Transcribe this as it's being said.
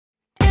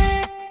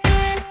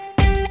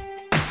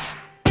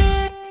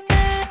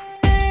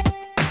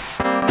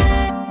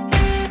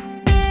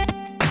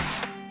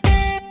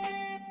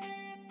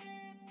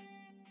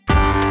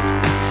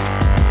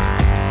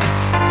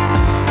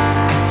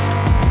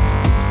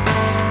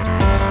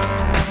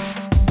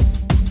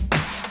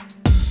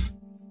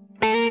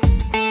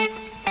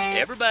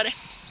everybody.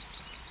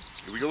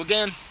 Here we go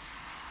again.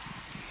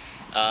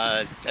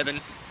 Evan.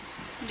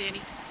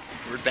 Danny.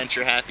 We're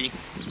Adventure.Happy.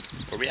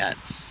 Where we at?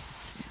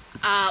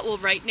 Well,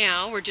 right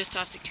now we're just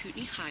off the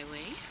Kootenai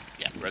Highway.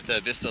 Yeah, we're at the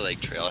Vista Lake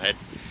trailhead.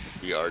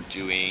 We are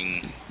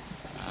doing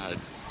a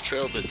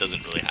trail that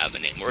doesn't really have a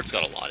name, or it's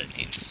got a lot of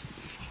names.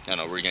 I don't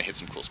know, we're gonna hit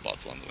some cool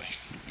spots along the way.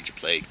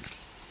 Egypt Lake,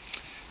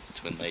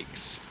 Twin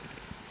Lakes,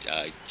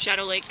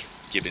 Shadow Lake,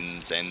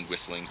 Gibbons and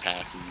Whistling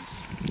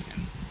Passes. Yeah,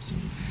 so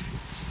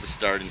this is the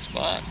starting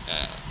spot.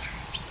 I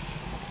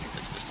think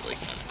that's Vista Lake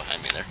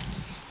behind me there.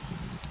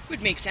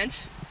 would make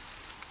sense.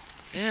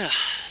 Yeah,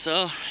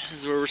 so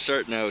this is where we're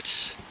starting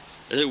out.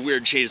 It's a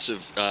weird change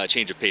of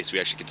pace. We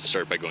actually get to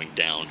start by going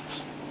down,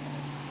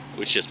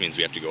 which just means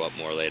we have to go up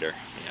more later.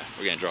 Yeah,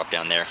 we're gonna drop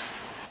down there.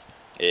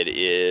 It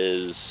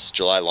is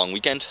July long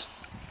weekend.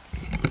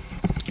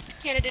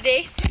 Canada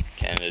Day.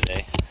 Canada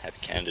Day. Happy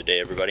Canada Day,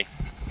 everybody.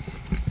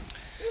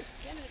 Ooh,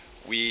 Canada.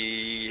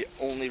 We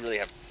only really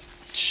have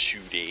 2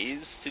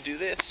 days to do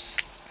this,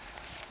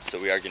 so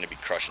we are going to be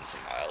crushing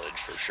some mileage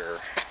for sure.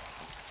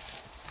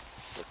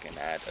 Looking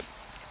at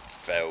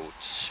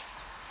about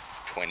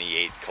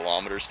 28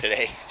 kilometers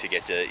today to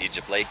get to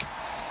Egypt Lake.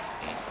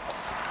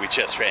 We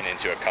just ran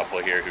into a couple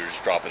here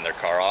who's dropping their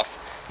car off,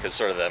 because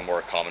sort of the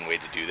more common way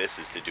to do this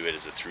is to do it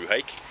as a through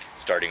hike,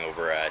 starting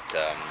over at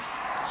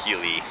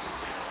Healy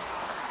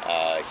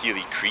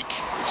Creek,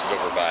 which is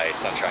over by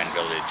Sunshine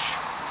Village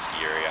ski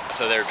area.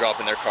 So they're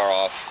dropping their car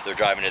off, they're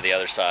driving to the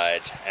other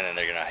side, and then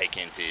they're gonna hike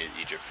into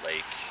Egypt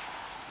Lake,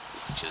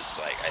 which is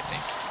like, I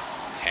think,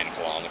 10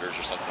 kilometers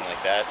or something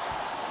like that,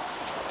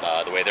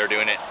 the way they're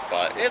doing it,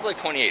 but it's like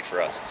 28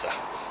 for us, so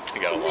we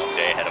got a long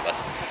day ahead of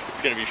us.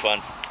 It's gonna be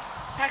fun.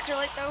 Packs are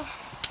light though?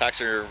 Packs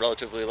are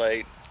relatively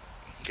light,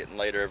 getting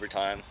lighter every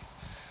time,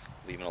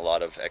 leaving a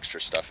lot of extra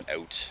stuff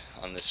out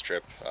on this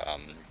trip.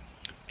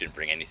 Didn't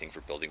bring anything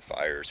for building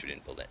fires. We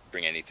didn't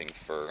bring anything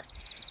for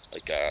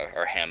like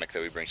our hammock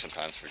that we bring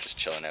sometimes for just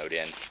chilling out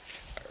in,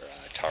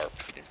 our tarp.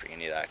 We didn't bring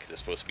any of that because it's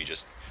supposed to be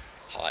just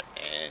hot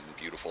and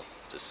beautiful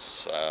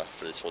this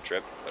for this whole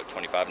trip, about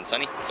 25 and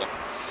sunny, so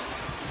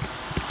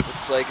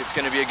looks like it's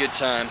going to be a good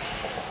time.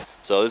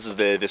 So this is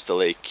the Vista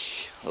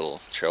Lake little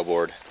trail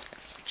board.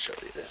 I'll show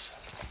you this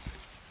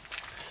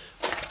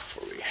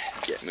before we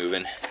get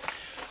moving.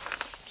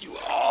 You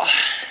all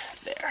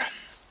there.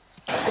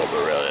 What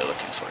we're really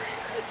looking for here.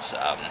 It's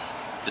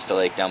Vista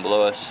Lake down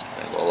below us.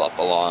 We're gonna go up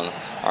along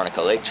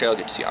Arnica Lake Trail,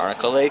 get to see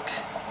Arnica Lake,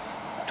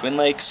 Twin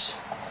Lakes,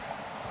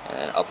 and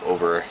then up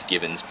over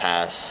Gibbons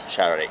Pass.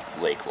 Shadow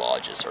Lake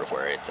Lodge is sort of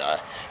where it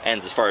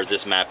ends as far as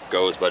this map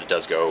goes, but it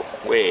does go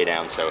way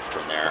down south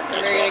from there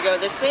as well. Are we gonna go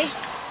this way?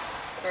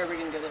 Or are we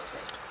gonna go this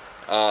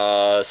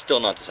way? Still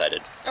not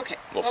decided. Okay,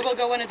 We'll see. We'll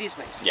go one of these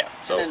ways. Yeah,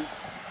 so and then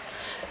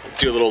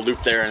do a little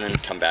loop there and then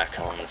come back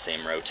along the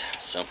same route.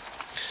 So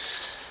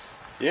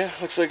yeah,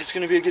 looks like it's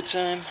gonna be a good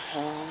time.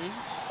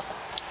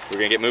 We're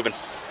gonna get moving.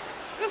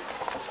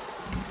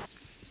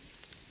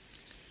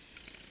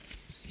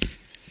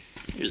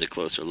 Here's a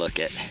closer look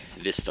at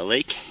Vista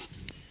Lake.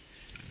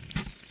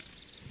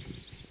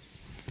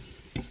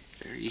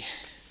 Very,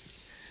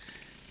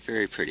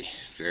 very pretty.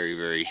 Very,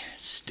 very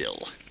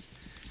still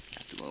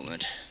at the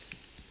moment.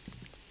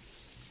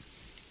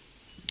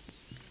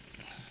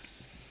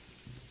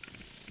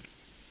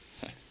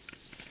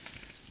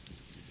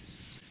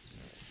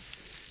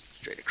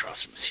 Straight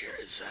across from us here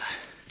is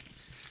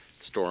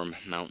Storm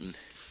Mountain.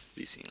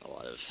 We've seen a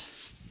lot of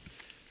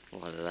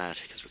that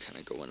because we're kind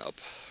of going up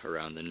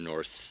around the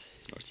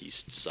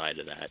northeast side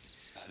of that.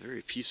 A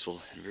very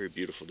peaceful and very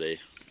beautiful day.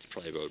 It's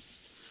probably about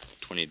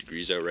 20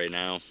 degrees out right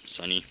now,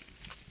 sunny.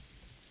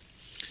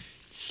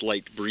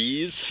 Slight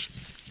breeze,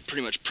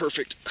 pretty much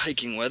perfect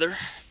hiking weather.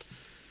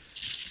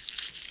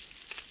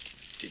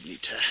 Did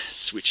need to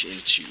switch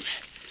into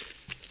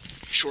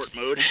short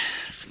mode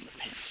from the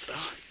pants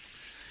though,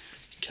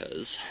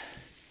 because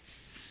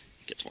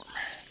it gets warmer.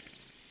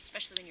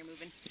 especially when you're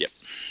moving. Yep.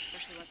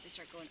 Especially once we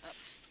start going up.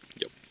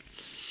 Yep.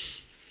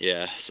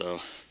 Yeah,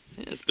 so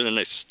yeah, it's been a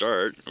nice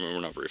start. I mean,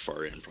 we're not very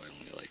far in, probably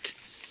only like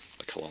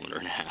a kilometer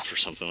and a half or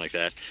something like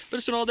that. But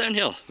it's been all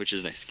downhill, which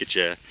is nice. Get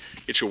you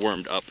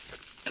warmed up,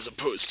 as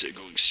opposed to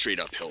going straight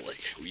uphill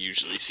like we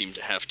usually seem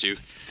to have to.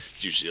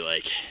 It's usually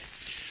like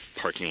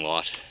parking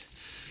lot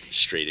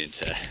straight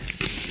into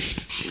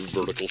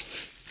vertical.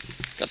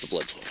 Got the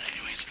blood flowing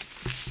anyways.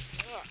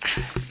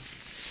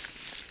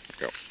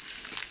 Go.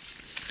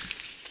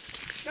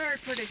 Very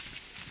pretty.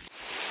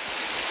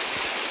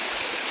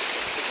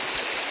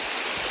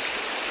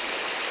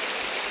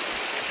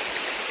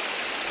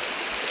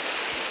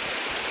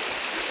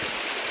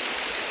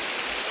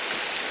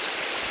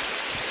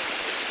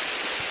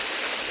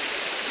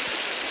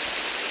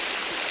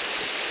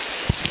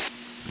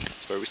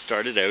 That's where we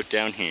started out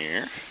down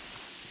here.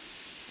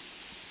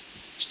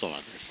 Still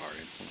not very far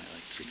in, only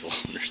like 3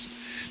 kilometers.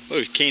 But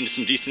we've came to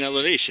some decent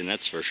elevation,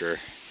 that's for sure.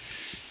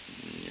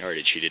 We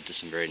already treated to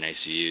some very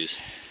nice views.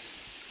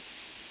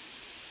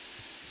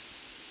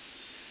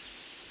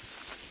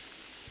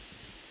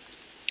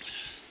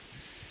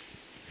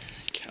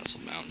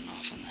 Castle Mountain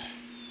off on the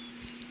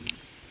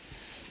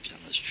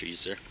Those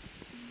trees there.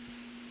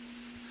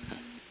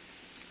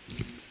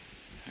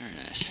 Very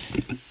nice.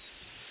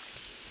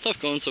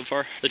 Tough going so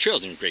far. The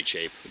trail's in great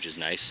shape, which is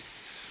nice.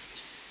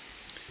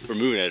 We're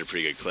moving at a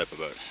pretty good clip,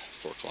 about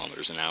 4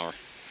 kilometers an hour,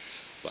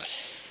 but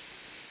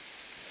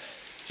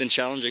it's been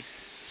challenging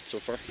so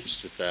far,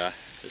 just with the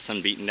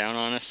sun beating down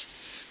on us.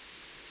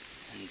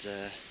 And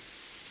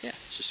yeah,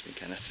 it's just been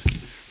kind of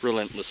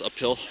relentless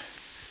uphill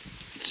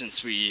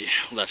since we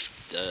left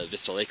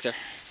Vista Lake there,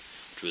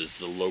 which was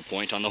the low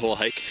point on the whole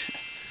hike.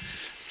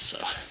 So,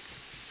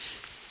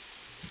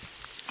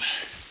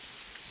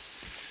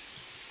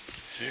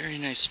 very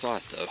nice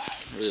spot though.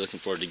 Really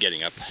looking forward to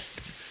getting up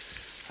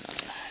a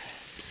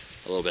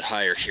little bit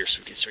higher here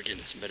so we can start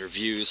getting some better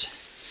views.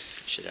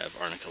 Should have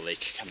Arnica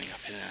Lake coming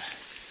up in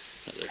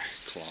another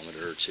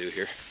kilometer or 2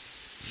 here.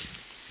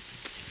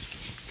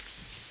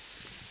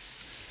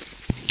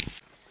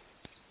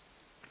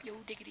 Yo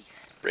diggity.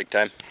 Break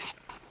time.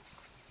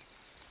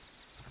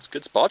 It's a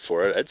good spot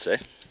for it, I'd say.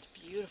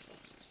 Beautiful.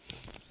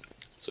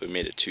 So we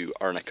made it to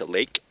Arnica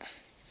Lake.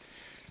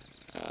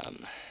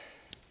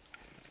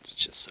 It's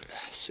just sort of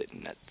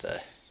sitting at the,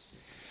 I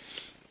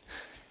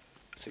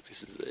think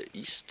this is the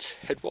east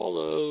head wall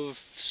of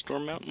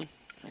Storm Mountain,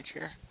 right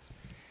here.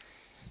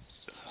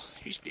 So,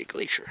 it used to be a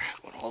glacier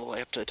going all the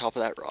way up to the top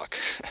of that rock.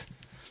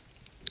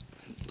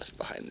 And left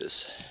behind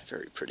this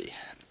very pretty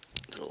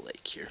little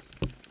lake here.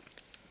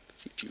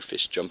 See a few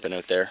fish jumping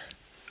out there.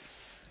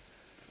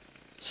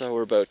 So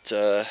we're about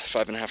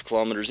 5.5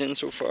 kilometers in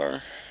so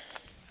far.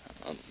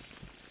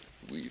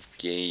 We've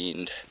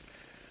gained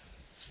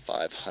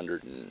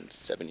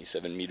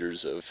 577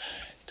 meters of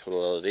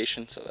total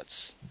elevation, so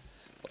that's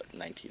what,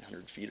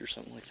 1,900 feet or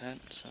something like that.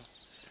 So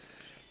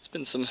it's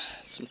been some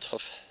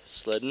tough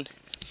sledding.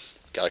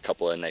 Got a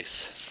couple of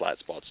nice flat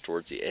spots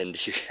towards the end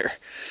here.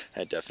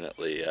 That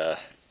definitely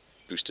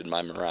boosted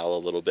my morale a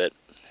little bit,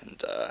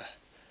 and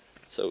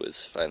so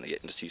is finally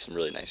getting to see some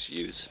really nice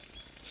views.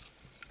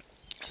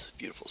 It's a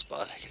beautiful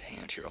spot. I could hang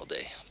out here all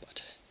day,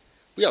 but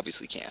we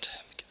obviously can't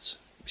because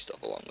we still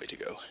have a long way to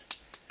go.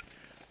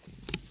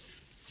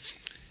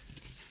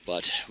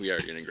 But we are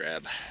going to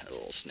grab a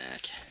little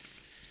snack,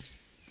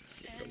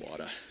 a bit of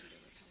water,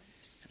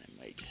 and I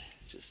might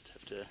just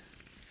have to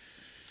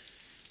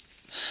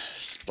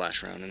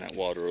splash around in that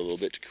water a little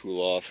bit to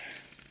cool off.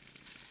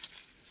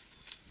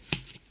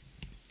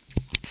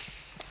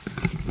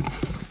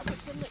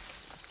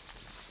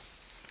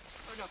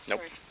 Nope.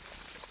 Sorry.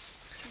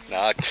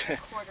 Not.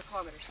 1/4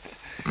 kilometers.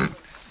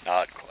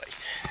 Not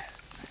quite.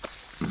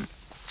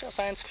 Trail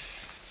science.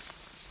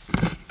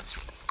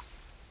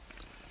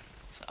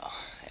 So,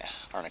 yeah,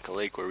 Arnica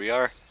Lake where we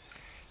are,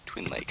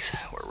 Twin Lakes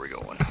where we're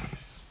going.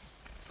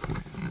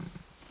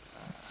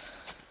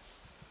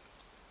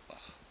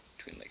 Well,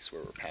 Twin Lakes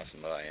where we're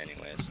passing by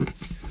anyways.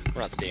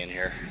 We're not staying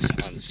here,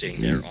 I'm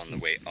staying there on the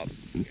way up.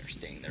 We are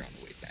staying there on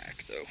the way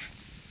back though.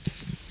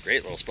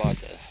 Great little spot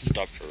to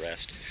stop for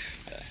rest.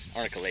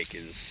 Arnica Lake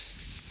is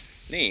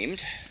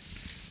named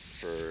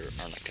for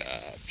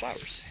Arnica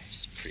flowers.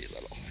 Just pretty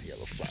little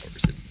yellow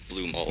flowers that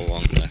bloom all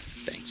along the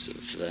banks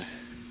of the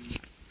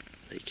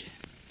lake.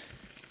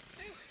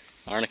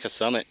 Arnica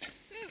Summit.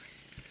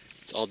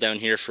 It's all down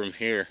here from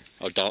here.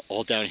 Oh,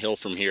 all downhill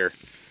from here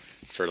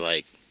for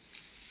like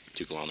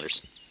 2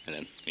 kilometers, and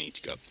then we need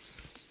to go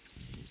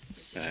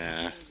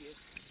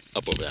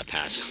up over that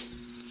pass.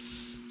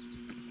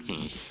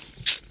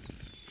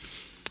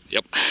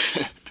 Yep.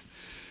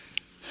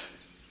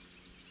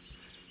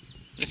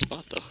 Nice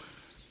spot though.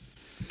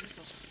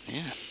 Beautiful.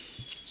 Yeah.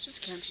 Let's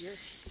just camp here.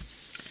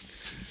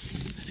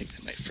 I think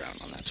they might frown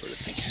on that sort of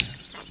thing.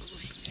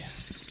 Probably. Yeah.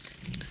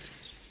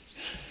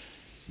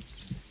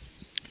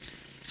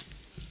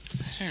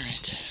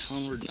 Alright,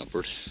 onward and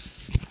upward.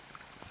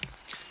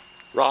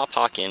 Raw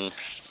Pockin.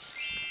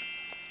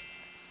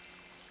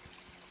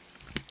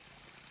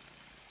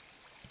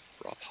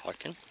 Raw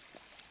Pockin?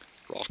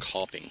 Rock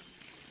hopping.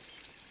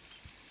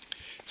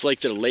 It's like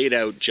they're laid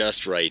out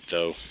just right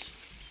though.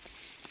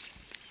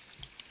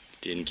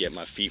 Didn't get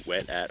my feet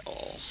wet at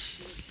all.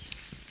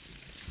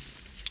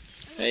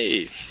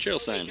 Hey, trail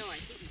sign.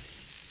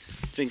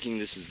 Thinking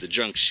this is the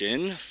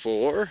junction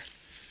for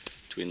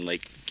Twin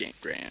Lake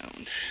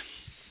Campground.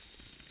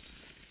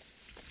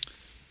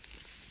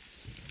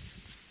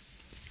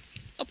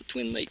 Up a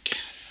Twin Lake.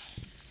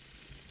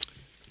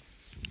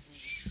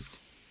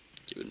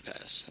 Gibbon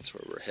Pass, that's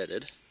where we're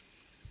headed.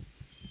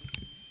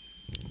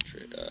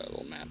 A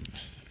little map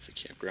of the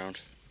campground.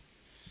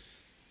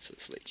 So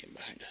this lake in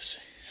behind us,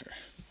 or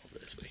over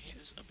this way,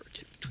 is Upper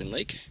Twin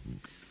Lake.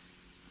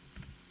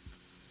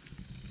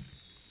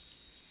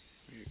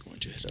 We're going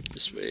to head up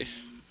this way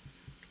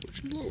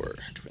towards Lower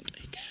Twin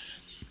Lake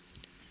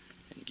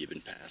and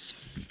Gibbon Pass.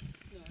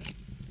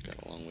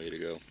 Got a long way to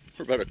go.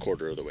 We're about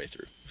 1/4 of the way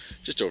through.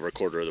 Just over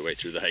 1/4 of the way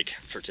through the hike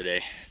for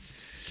today.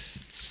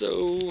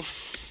 So,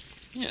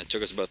 yeah, it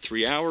took us about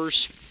 3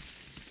 hours.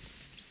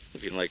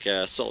 Looking like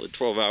a solid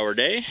 12-hour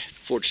day.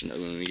 Fortunately,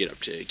 when we get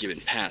up to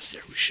Gibbon Pass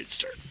there, we should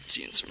start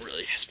seeing some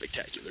really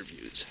spectacular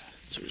views.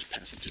 So we're just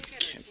passing through the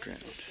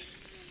campground.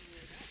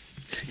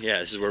 Yeah,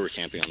 this is where we're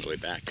camping on the way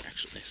back,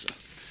 actually. So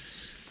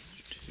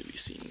you'll be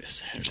seeing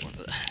this. There's one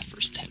of the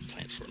first tent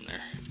platform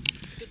there.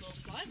 Good little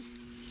spot.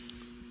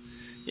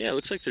 Yeah, it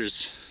looks like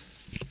there's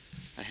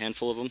a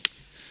handful of them.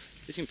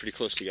 They seem pretty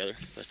close together,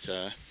 but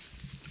I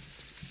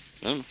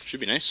don't know, should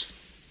be nice.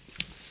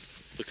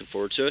 Looking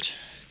forward to it.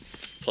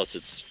 Plus,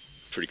 it's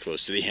pretty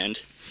close to the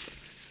end.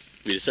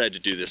 We decided to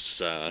do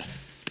this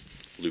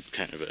loop,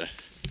 kind of a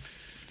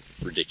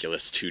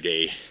ridiculous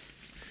 2-day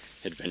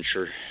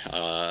adventure,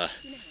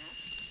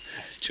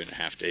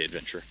 2.5 day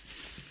adventure,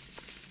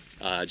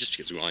 just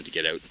because we wanted to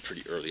get out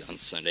pretty early on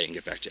Sunday and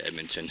get back to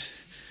Edmonton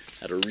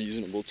at a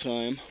reasonable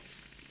time.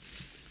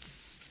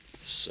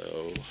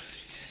 So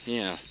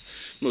yeah,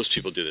 most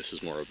people do this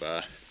as more of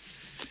a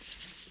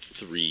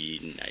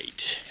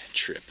 3-night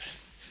trip.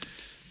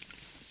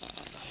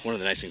 One of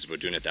the nice things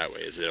about doing it that way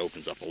is it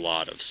opens up a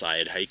lot of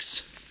side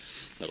hikes,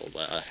 little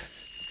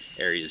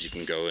areas you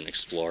can go and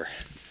explore.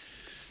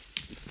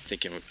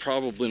 Thinking we're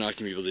probably not going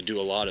to be able to do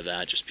a lot of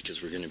that just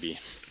because we're going to be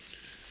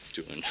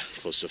doing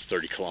close to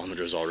 30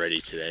 kilometers already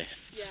today.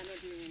 Yeah,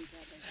 not doing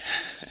exactly.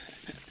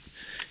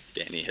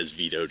 Danny has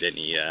vetoed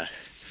any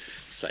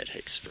side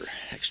hikes for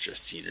extra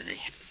scenery.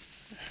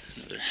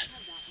 Another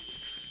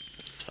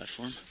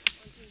platform.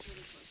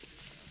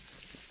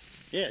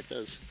 Yeah, it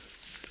does.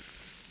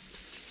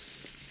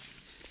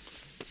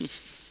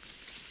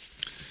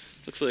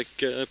 Looks like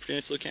a pretty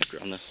nice little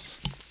campground though.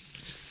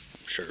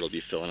 I'm sure it'll be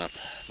filling up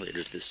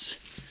later this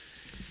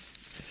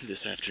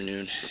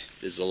afternoon.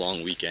 It is a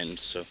long weekend,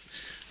 so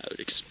I would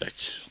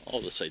expect all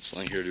the sites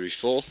along here to be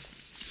full.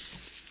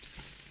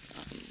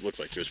 Looked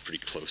like it was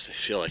pretty close. I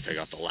feel like I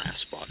got the last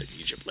spot at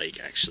Egypt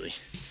Lake actually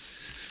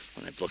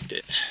when I booked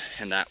it,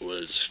 and that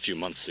was a few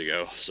months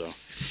ago, so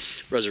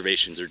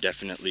reservations are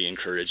definitely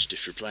encouraged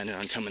if you're planning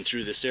on coming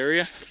through this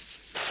area.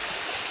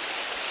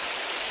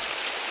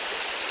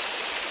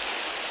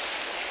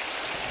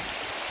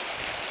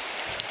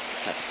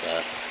 That's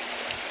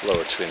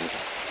Lower Twin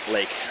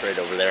Lake right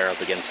over there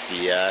up against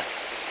the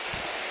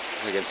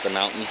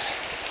mountain.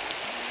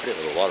 Pretty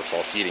little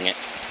waterfall feeding it.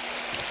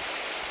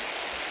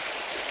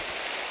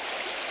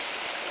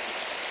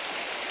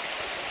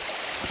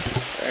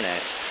 Very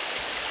nice.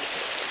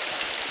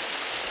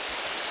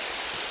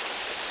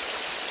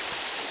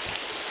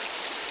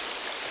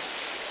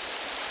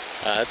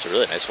 That's a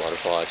really nice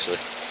waterfall actually.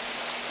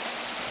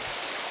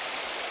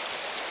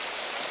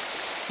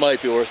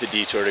 Might be worth a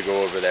detour to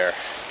go over there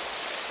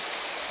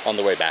on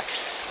the way back.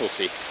 We'll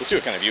see. We'll see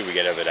what kind of view we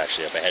get of it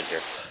actually up ahead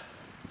here.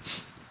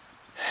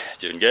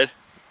 Doing good?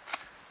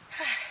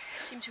 I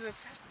seem to have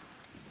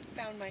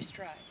found my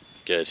stride.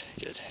 Good,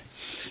 good.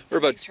 We're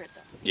about hurt,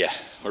 though. Yeah,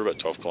 we're about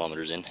 12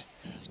 kilometers in.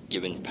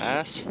 Gibbon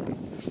Pass.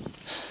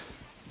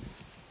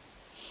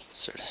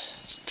 Sort of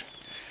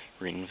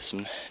ring with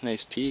some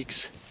nice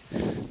peaks.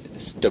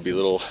 Stubby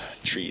little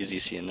trees you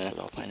see in the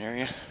alpine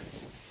area.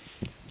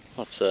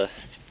 Lots of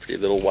pretty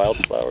little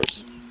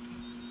wildflowers.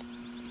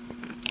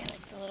 I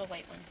like the little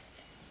white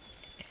ones.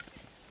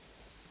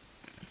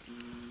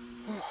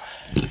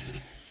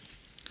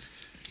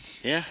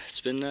 Yeah,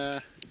 it's been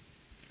a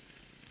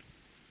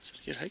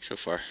good hike so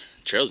far.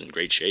 The trail's in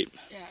great shape.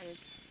 Yeah, it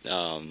is.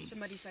 The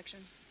muddy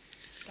sections.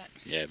 But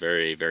Yeah,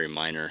 very, very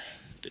minor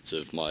bits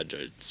of mud,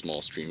 or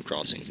small stream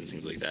crossings and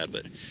things like that.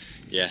 But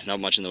yeah, not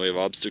much in the way of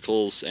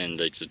obstacles, and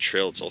like the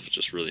trail itself is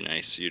just really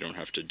nice. You don't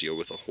have to deal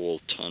with a whole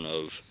ton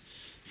of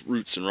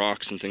roots and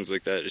rocks and things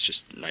like that. It's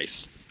just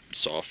nice,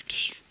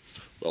 soft,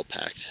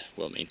 well-packed,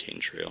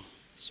 well-maintained trail.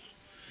 So,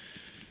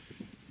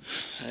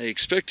 I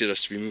expected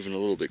us to be moving a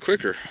little bit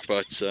quicker,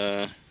 but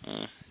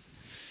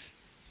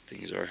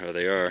things are how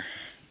they are.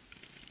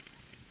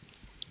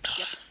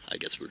 Yep. I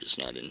guess we're just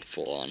not in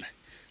full-on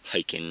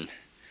hiking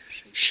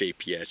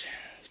shape yet,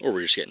 or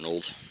we're just getting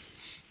old.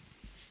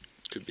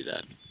 Could be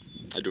that.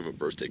 I do have a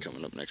birthday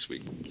coming up next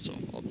week, so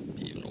I'll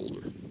be even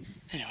older.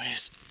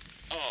 Anyways,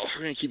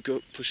 we're gonna keep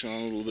pushing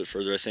on a little bit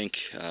further. I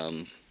think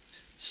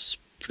it's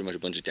pretty much a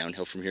bunch of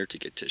downhill from here to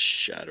get to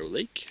Shadow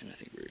Lake, and I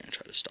think we're gonna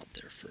try to stop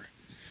there for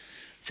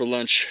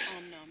lunch.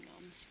 nom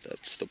noms.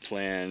 That's the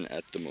plan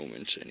at the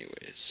moment,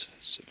 anyways.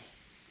 So.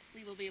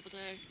 We will be able to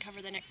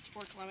cover the next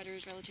 4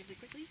 kilometers relatively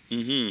quickly.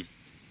 Mm-hmm.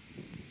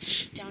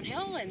 It's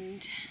downhill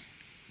and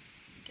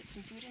get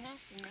some food in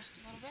us and rest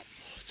a little bit.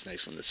 It's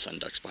nice when the sun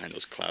ducks behind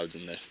those clouds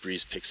and the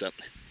breeze picks up.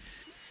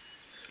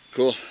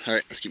 Cool. All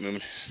right, let's keep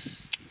moving.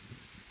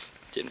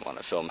 Didn't want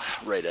to film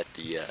right at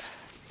the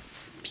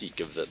peak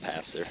of the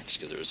pass there, just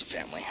because there was a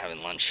family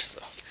having lunch,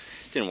 so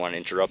didn't want to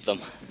interrupt them.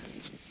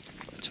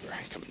 But we're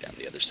coming down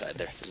the other side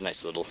there. There's a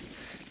nice little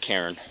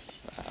cairn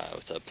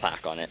with a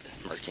plaque on it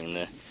marking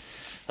the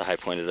high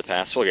point of the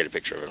pass. We'll get a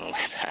picture of it on the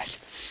way back.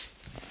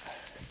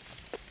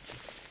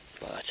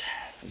 But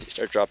as you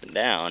start dropping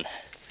down,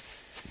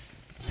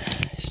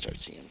 you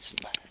start seeing some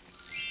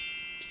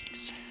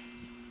peaks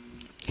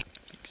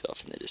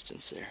off in the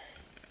distance there.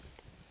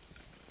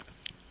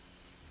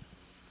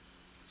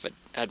 If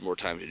I'd had more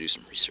time to do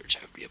some research,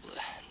 I would be able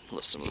to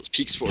list some of those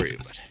peaks for you,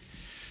 but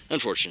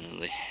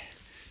unfortunately,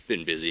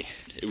 been busy.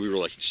 We were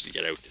lucky just to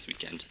get out this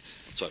weekend,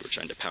 so That's why we're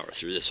trying to power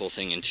through this whole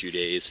thing in 2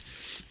 days,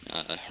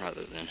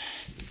 rather than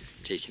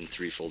taking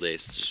 3 full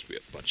days. It's just we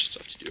have a bunch of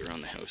stuff to do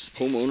around the house.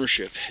 Home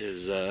ownership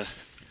is a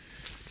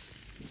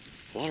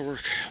lot of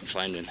work, I'm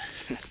finding.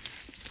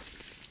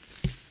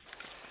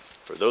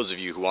 For those of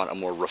you who want a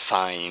more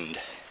refined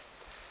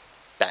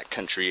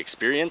backcountry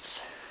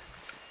experience,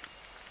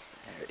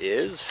 there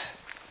is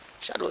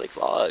Shadow Lake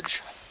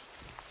Lodge.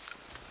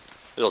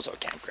 There's also a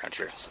campground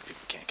here. Some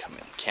people can't come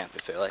in and camp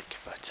if they like,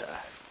 but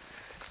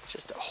it's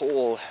just a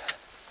whole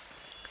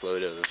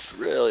load of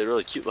really,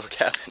 really cute little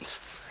cabins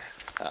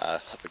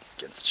up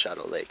against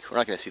Shadow Lake. We're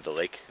not going to see the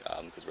lake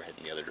because we're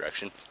heading the other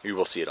direction. We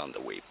will see it on the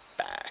way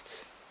back,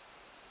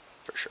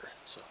 for sure.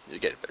 So you'll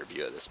get a better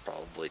view of this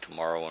probably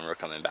tomorrow when we're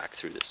coming back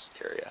through this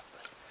area.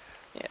 But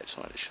yeah, I just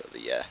wanted to show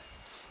the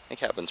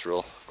cabins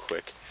real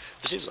quick.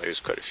 There seems like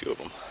there's quite a few of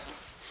them.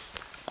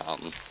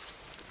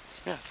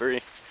 Yeah,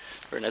 very,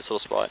 very nice little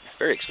spot.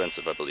 Very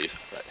expensive, I believe,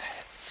 but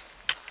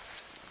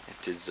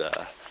it is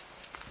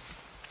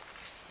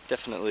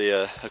definitely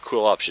a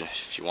cool option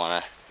if you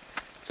want to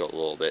go a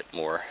little bit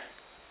more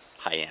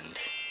high-end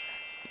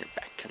in your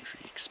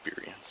backcountry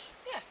experience.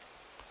 Yeah.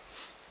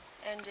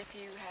 And if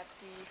you have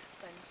the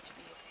funds to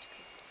be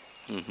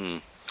able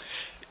to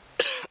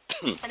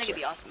cook. I think it'd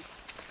be awesome.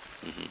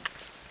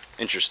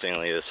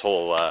 Interestingly, this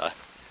whole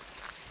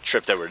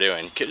trip that we're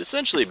doing could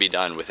essentially be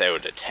done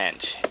without a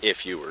tent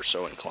if you were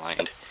so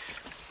inclined.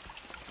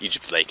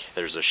 Egypt Lake,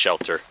 there's a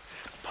shelter,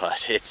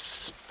 but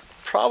it's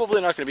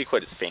probably not going to be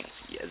quite as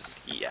fancy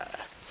as the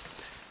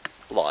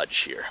lodge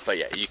here. But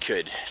yeah, you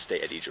could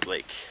stay at Egypt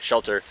Lake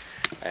Shelter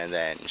and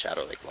then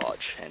Shadow Lake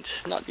Lodge and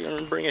not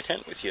even bring a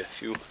tent with you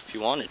if you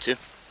wanted to.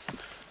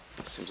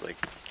 It seems like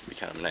it'd be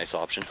kind of a nice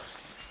option.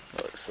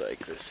 It looks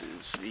like this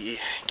is the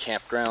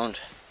campground,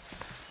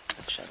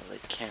 Shadow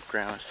Lake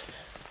Campground.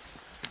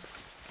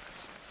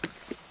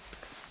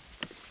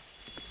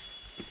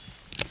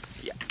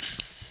 Yeah.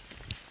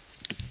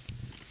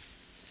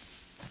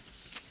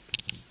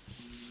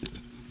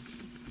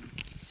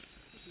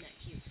 Isn't that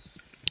cute?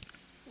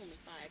 Only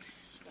 5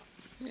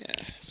 spots. Yeah,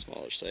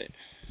 smaller site.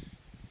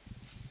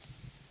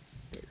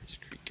 There's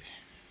the creek.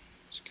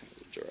 It's kind of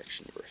the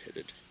direction we're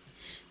headed.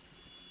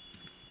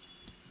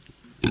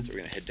 So we're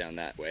going to head down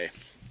that way,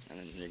 and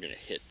then we're going to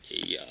hit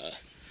a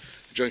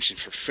junction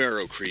for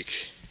Faro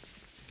Creek.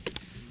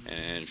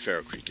 And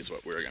Faro Creek is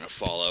what we're going to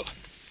follow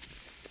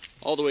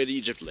all the way to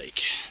Egypt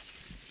Lake.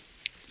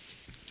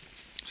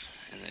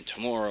 And then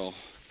tomorrow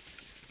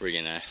we're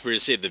gonna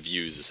save the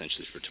views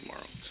essentially for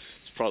tomorrow.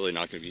 It's probably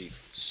not going to be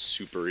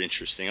super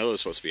interesting, although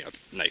it's supposed to be a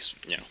nice,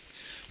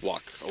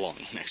 walk along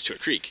next to a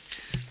creek.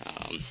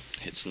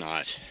 It's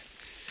not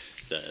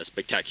the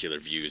spectacular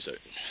views that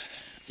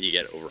you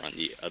get over on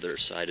the other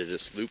side of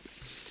this loop,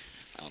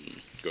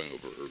 going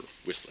over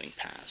Whistling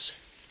Pass.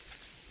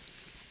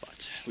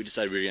 But we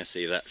decided we were going to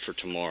save that for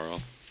tomorrow.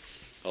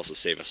 Also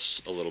save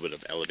us a little bit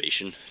of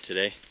elevation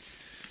today,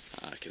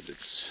 because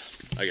it's,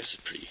 I guess,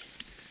 pretty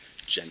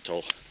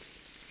gentle.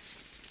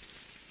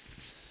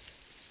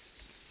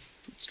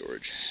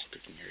 Storage,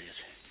 cooking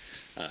areas.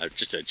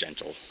 Just a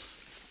gentle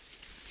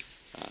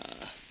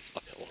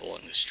uphill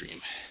along the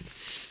stream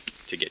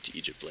to get to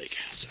Egypt Lake.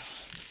 So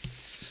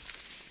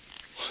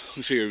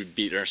we figured we'd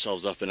beat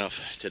ourselves up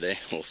enough today.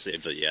 We'll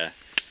save the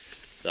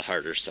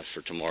harder stuff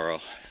for tomorrow,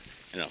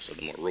 and also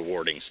the more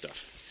rewarding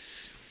stuff,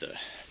 the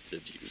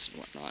views and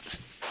whatnot.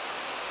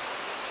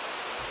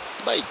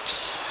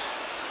 Bikes.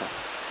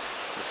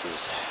 This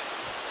is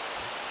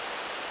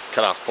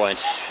cutoff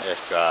point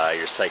if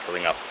you're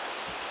cycling up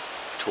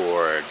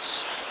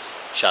towards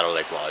Shadow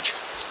Lake Lodge.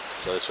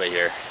 So this way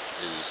here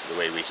is the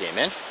way we came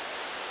in.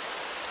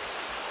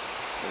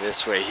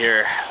 This way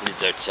here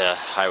leads out to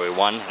Highway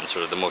 1 and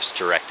sort of the most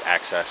direct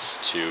access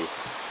to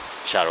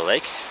Shadow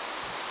Lake.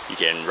 You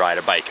can ride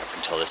a bike up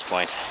until this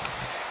point,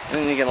 and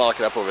then you can lock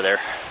it up over there,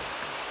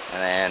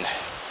 and then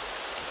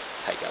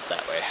hike up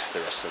that way the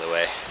rest of the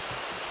way.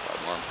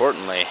 But more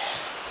importantly,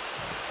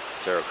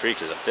 Faro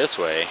Creek is up this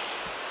way,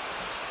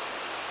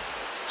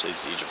 which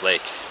leads to Egypt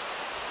Lake,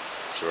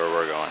 which is where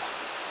we're going.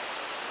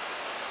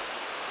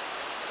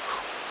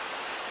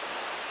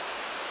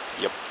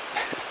 Yep.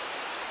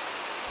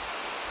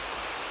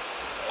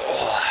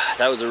 Oh,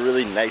 that was a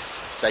really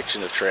nice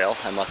section of trail,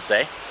 I must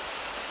say.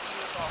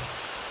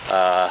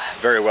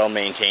 Very well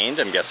maintained.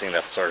 I'm guessing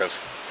that's sort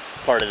of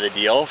part of the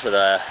deal for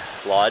the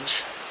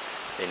lodge.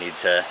 They need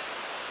to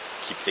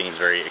keep things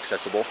very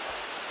accessible.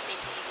 Make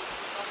it easy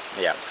for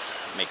people. Yeah,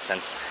 makes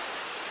sense.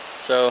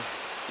 So,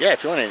 yeah,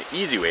 if you want an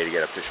easy way to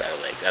get up to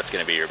Shadow Lake, that's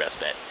going to be your best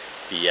bet.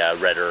 The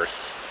Red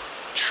Earth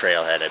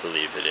trailhead, I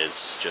believe it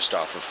is, just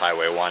off of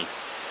Highway 1,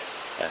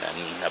 and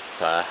then up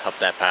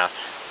that path.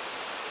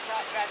 You saw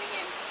it driving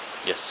in.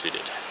 Yes, we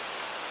did.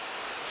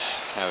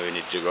 Now we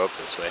need to go up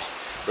this way.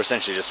 We're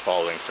essentially just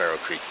following Faro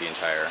Creek the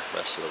entire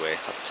rest of the way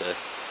up to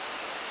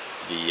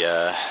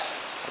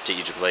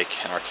Egypt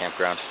Lake and our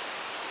campground.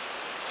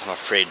 I'm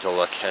afraid to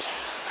look at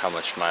how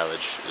much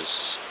mileage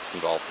is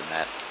involved in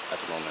that at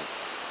the moment.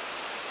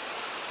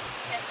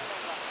 Yes,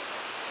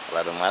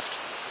 11 left.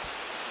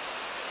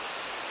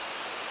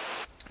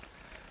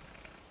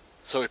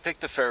 So we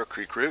picked the Faro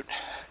Creek route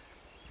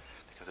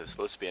because it was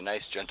supposed to be a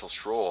nice gentle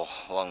stroll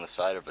along the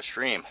side of a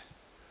stream.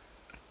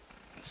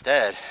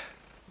 Instead,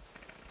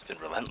 it's been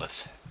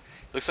relentless.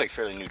 It looks like a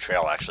fairly new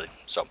trail actually,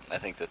 so I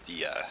think that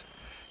the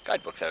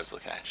guidebook that I was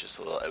looking at is just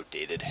a little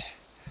outdated.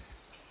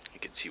 You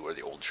can see where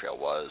the old trail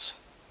was,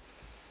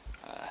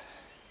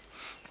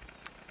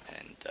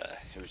 and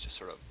it was just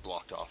sort of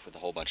blocked off with a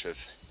whole bunch of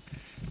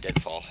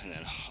deadfall, and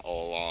then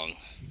all along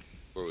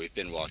where we've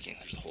been walking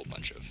there's a whole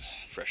bunch of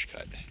fresh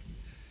cut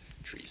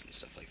trees and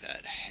stuff like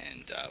that,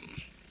 and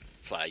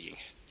flagging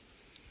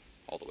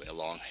all the way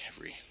along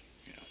every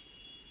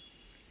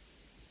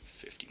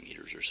 50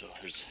 meters or so.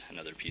 There's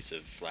another piece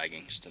of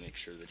flagging just to make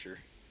sure that you're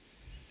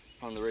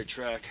on the right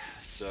track.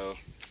 So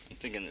I'm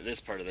thinking that this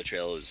part of the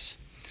trail is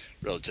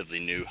relatively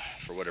new.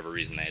 For whatever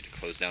reason they had to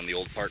close down the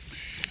old part.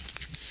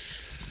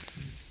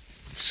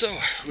 So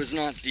it was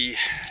not the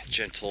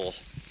gentle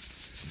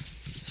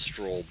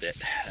stroll bit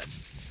that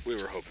we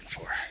were hoping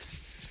for.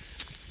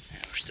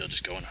 And we're still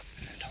just going up,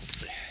 and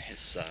hopefully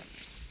it's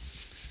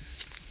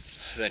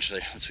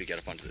eventually, once we get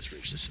up onto this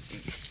ridge, this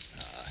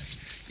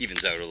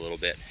evens out a little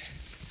bit,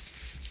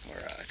 or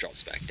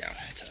drops back down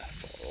to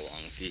follow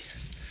along the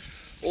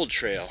old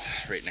trail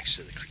right next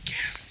to the creek.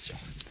 So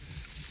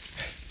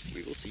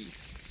we will see.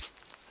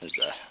 There's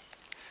a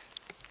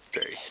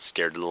very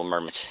scared little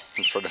marmot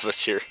in front of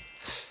us here.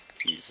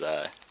 He's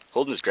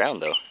holding his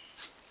ground though.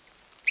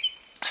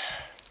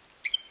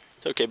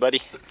 It's okay,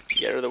 buddy.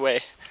 Get out of the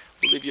way.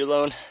 We'll leave you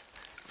alone.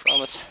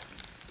 Promise.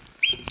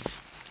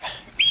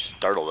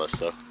 Startled us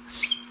though.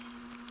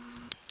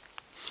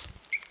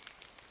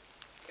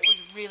 It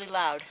was really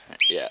loud.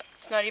 Yeah.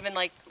 It's not even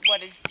like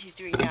what he's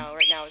doing now.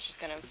 Right now it's just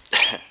kind of,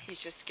 he's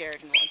just scared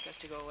and wants us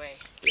to go away.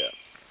 Yeah.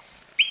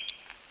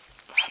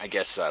 I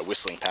guess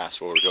Whistling Pass,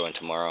 where we're going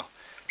tomorrow,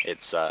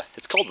 it's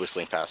called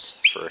Whistling Pass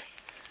for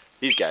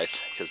these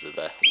guys because of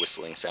the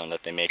whistling sound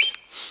that they make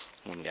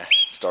when you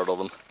startle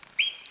them.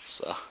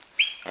 So,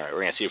 alright, we're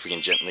going to see if we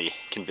can gently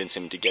convince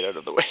him to get out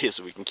of the way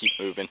so we can keep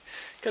moving,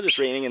 because it's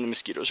raining and the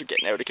mosquitoes are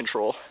getting out of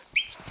control.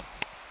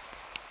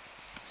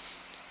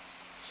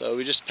 So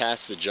we just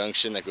passed the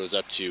junction that goes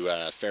up to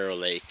Faro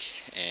Lake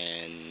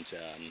and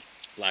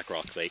Black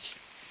Rock Lake.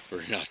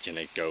 We're not going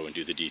to go and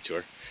do the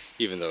detour,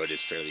 even though it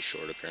is fairly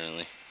short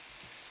apparently.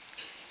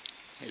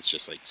 It's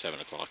just like 7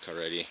 o'clock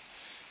already,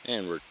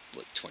 and we're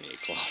like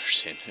 28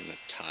 kilometers in, and I'm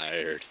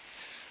tired.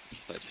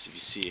 But as you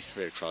see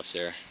right across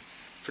there,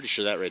 pretty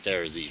sure that right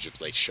there is the Egypt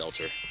Lake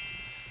shelter.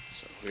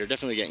 So we're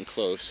definitely getting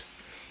close.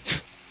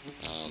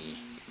 Like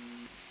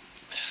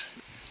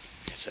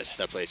I said,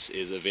 that place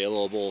is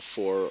available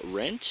for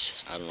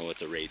rent. I don't know what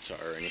the rates are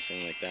or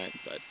anything like that,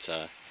 but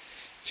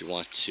if you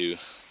want to,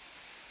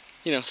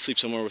 sleep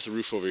somewhere with a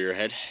roof over your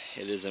head,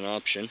 it is an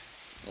option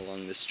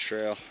along this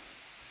trail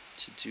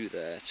to do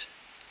that.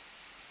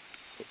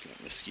 Poking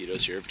at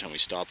mosquitoes here. Every time we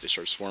stop, they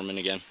start swarming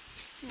again.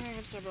 I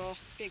have several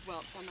big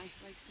welts on my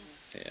legs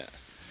now.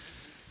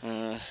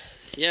 Yeah.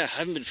 Yeah, I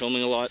haven't been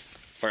filming a lot,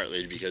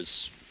 partly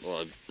because, well,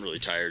 I'm really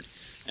tired,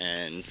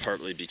 and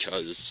partly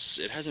because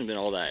it hasn't been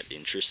all that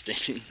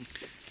interesting.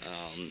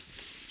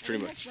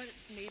 Pretty much. What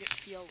made it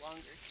feel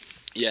longer too.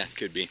 Yeah,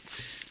 could be.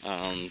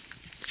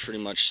 Pretty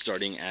much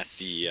starting at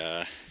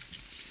the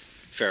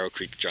Faro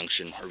Creek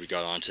Junction where we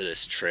got onto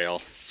this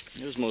trail.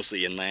 It was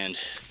mostly inland,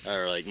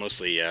 or like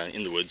mostly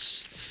in the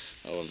woods.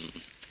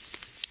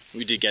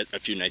 We did get a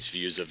few nice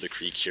views of the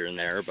creek here and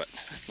there, but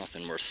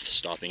nothing worth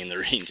stopping in the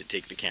rain to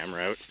take the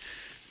camera out.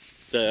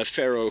 The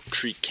Faro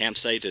Creek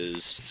campsite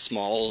is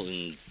small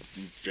and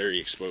very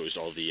exposed.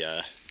 All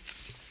the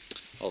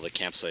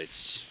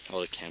campsites,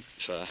 all the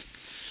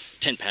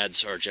tent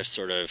pads are just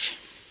sort of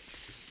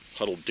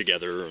huddled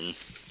together and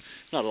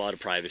not a lot of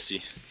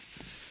privacy.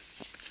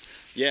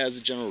 Yeah, as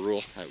a general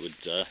rule, I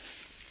would,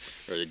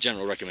 or the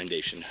general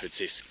recommendation, I would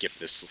say skip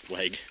this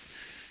leg.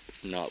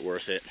 Not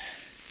worth it.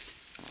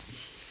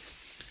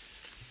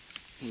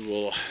 We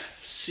will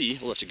see.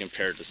 We'll have to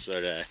compare to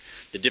sort of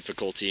the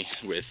difficulty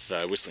with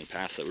Whistling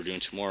Pass that we're doing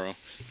tomorrow,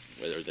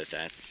 whether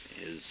that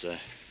is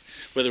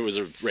whether it was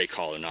a right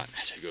call or not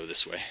to go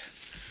this way.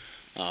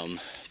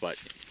 But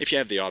if you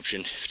have the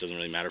option, if it doesn't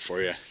really matter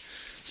for you,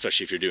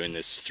 especially if you're doing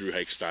this through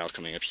hike style,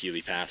 coming up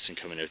Healy Pass and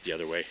coming out the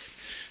other way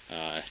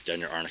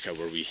down near Arnica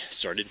where we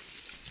started,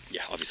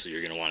 yeah, obviously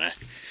you're going to want to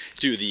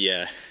do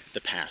the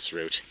pass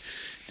route,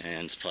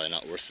 and it's probably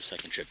not worth the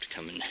second trip to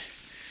come and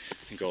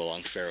go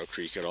along Faro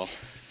Creek at all.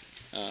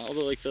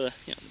 Although like the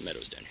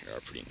meadows down here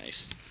are pretty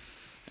nice,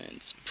 and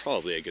it's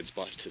probably a good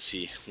spot to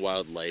see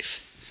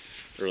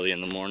wildlife early in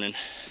the morning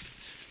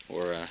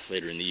or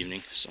later in the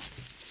evening. So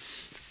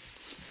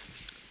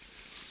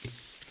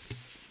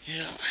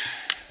yeah.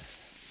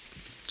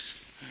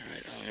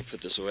 Alright, I'm going to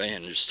put this away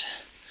and just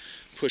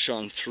push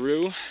on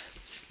through,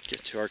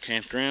 get to our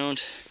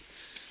campground,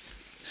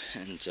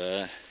 and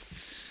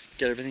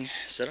get everything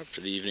set up for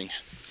the evening.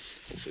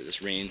 Hopefully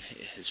this rain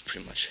is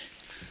pretty much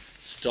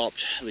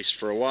stopped, at least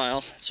for a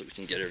while, so we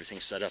can get everything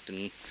set up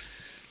in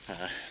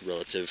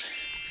relative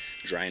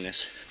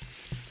dryness.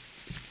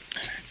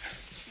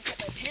 Got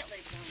my pant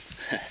legs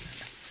on.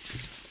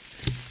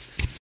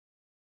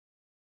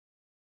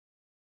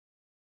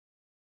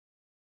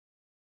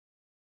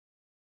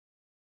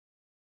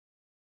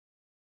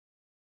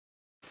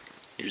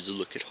 Here's a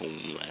look at home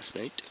last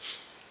night.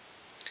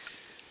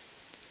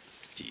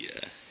 The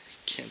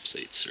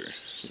campsites are,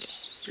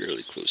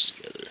 fairly close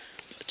together,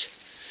 but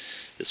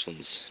this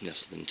one's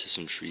nestled into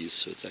some trees,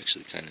 so it's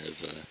actually kind of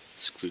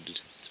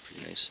secluded. It's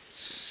pretty nice.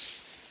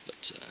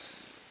 But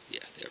yeah,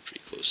 they are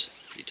pretty close,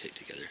 pretty tight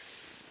together.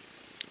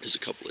 There's a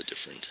couple of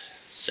different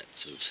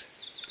sets of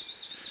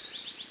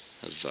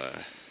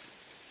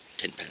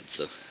tent pads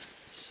though.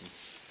 So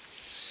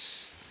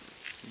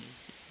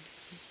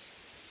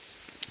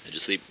how'd you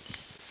sleep?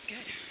 Good.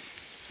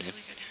 Yeah.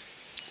 Really good.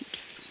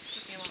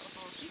 Took me a while to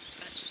fall asleep,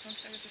 but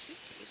once I was asleep,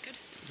 it was good.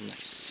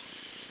 Nice.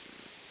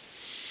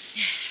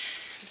 Yeah,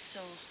 I'm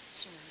still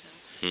sore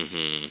though.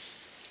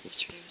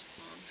 Yesterday was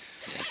long.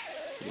 Yeah.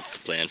 What's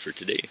the plan for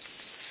today?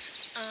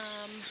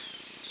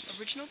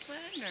 Original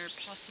plan or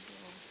possible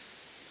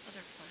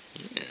other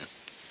plan? Yeah.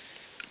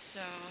 So,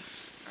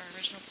 our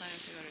original plan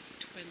is to go to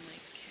Twin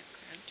Lakes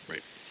Campground.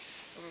 Right.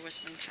 Over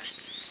Whistling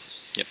Pass.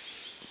 Yep.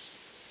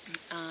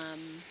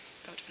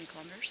 About 20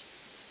 kilometers.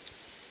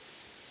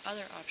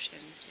 Other option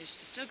is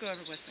to still go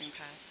over Whistling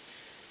Pass,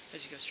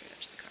 but you go straight up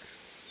to the car.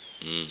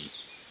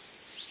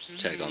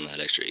 Tag on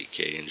that extra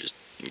 8K and just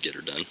get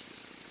her done.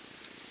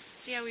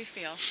 See how we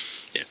feel.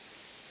 Yeah.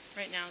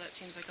 Right now, that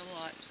seems like a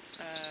lot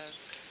of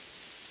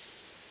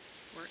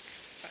work,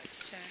 but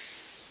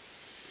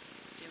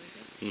see how we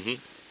feel.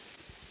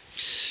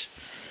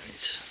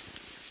 Alright.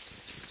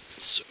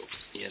 So,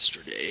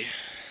 yesterday,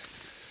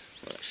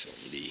 when I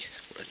filmed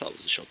what I thought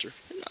was the shelter,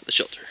 and not the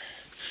shelter.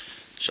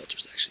 The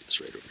shelter's actually just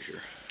right over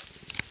here.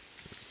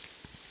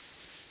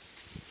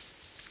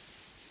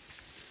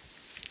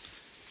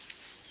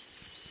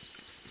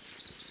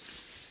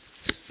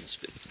 Must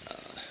have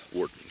been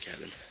Warden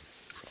cabin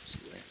across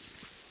the way.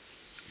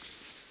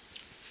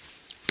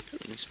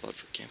 Got a nice spot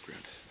for a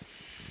campground.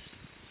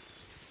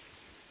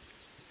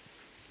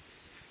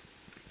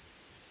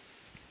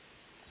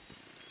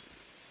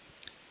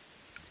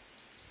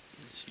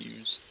 Nice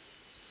views.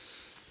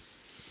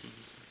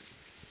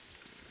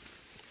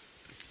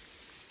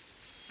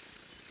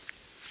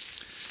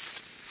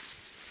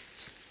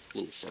 A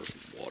little far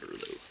from water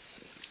though.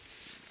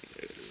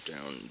 I gotta go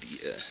down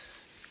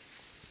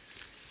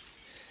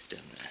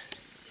the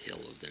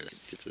hill over there,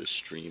 get to the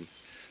stream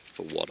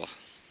for water,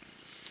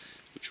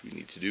 which we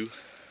need to do.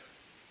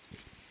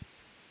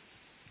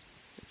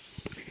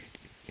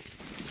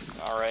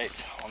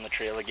 Alright, on the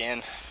trail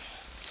again.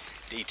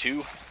 Day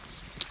 2.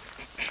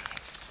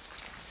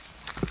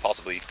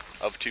 Possibly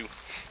of 2.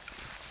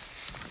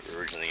 We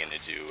were originally going to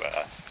do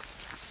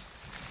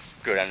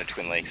go down to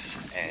Twin Lakes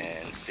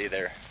and stay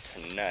there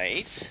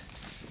tonight.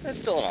 That's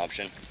still an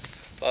option,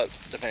 but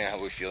depending on how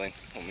we're feeling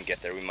when we get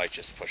there, we might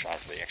just push on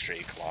for the extra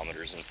 8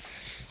 kilometers and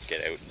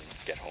get out and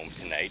get home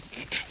tonight,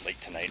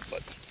 late tonight,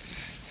 but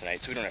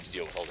tonight, so we don't have to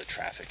deal with all the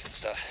traffic and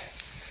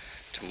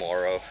stuff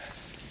tomorrow.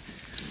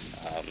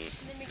 And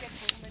then we get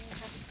home and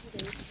have a couple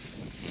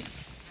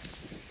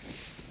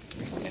days.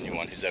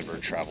 Anyone who's ever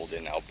traveled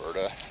in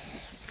Alberta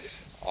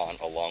on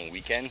a long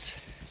weekend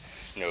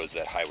knows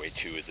that Highway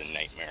 2 is a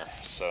nightmare,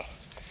 so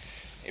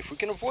if we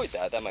can avoid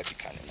that, that might be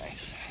kind of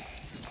nice.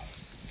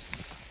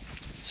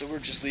 So we're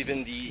just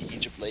leaving the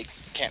Egypt Lake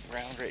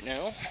campground right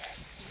now.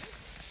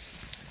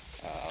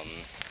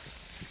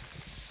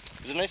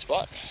 It was a nice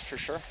spot, for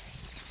sure.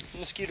 The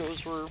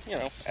mosquitoes were,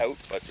 out,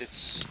 but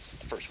it's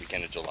the first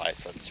weekend of July,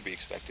 so that's to be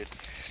expected.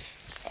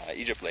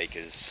 Egypt Lake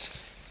is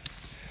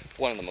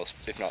one of the most,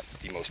 if not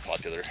the most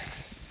popular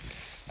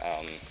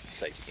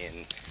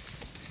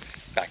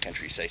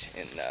backcountry site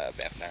in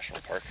Banff National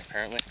Park,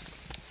 apparently.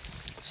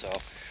 So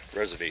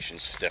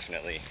reservations,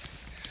 definitely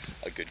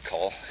a good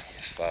call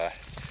if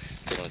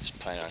everyone's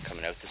planning on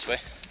coming out this way.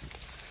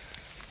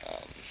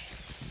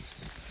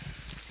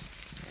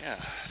 Yeah,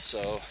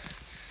 so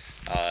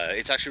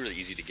it's actually really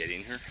easy to get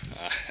in here.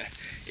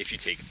 If you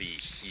take the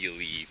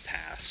Healy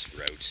Pass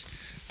route,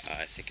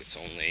 I think it's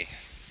only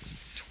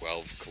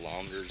 12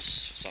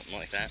 kilometers, something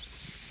like that,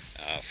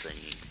 from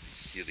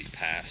Healy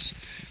Pass,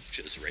 which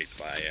is right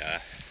by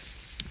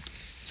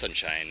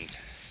Sunshine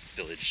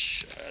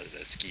Village,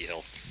 the ski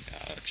hill,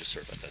 just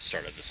sort of at the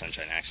start of the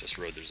Sunshine Access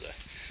Road. There's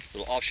a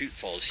little offshoot,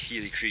 follows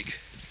Healy Creek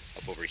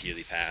up over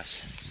Healy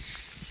Pass.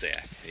 So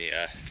yeah,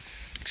 the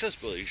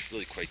accessibility is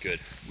really quite good.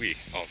 We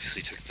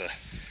obviously took the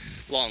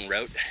long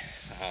route,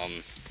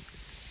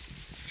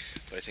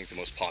 but I think the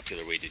most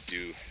popular way to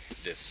do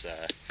this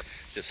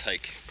this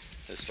hike,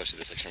 especially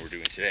the section we're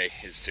doing today,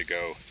 is to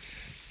go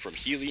from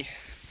Healy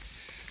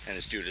and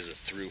just do it as a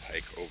through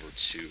hike over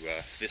to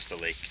Vista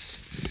Lakes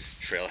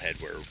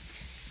trailhead, where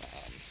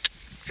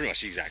pretty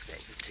much the exact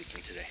route we're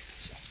taking today.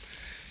 So,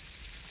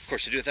 of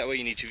course, to do it that way,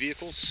 you need 2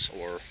 vehicles,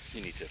 or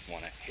you need to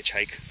want to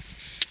hitchhike.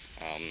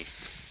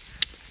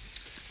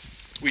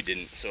 We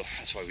didn't, so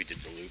that's why we did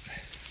the loop.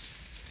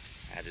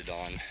 Added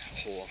on a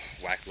whole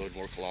whack load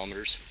more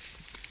kilometers.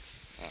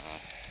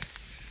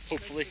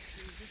 Hopefully,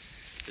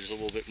 there's a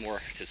little bit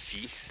more to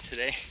see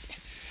today.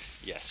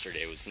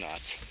 Yesterday was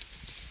not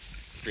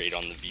great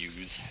on the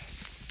views.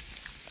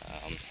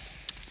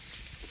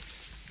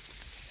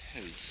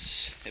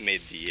 It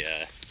made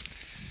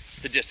the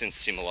the distance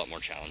seemed a lot more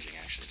challenging,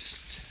 actually,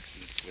 just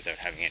without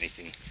having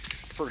anything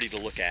pretty to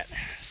look at.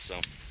 So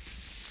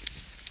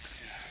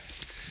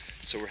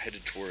we're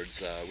headed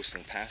towards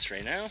Whistling Pass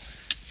right now,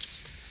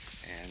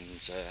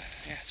 and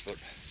yeah, it's about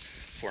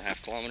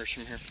 4.5 kilometers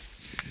from here.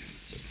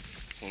 So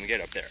when we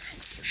get up there,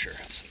 we'll for sure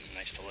have something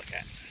nice to look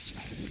at. So,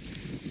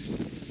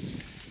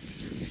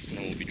 and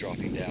then we'll be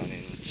dropping down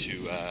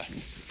into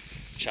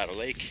Shadow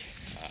Lake.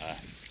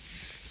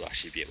 We'll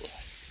actually be able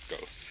to go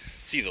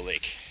see the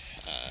lake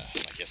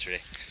like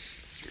yesterday.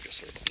 So we're just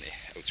sort of on the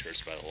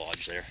outskirts by the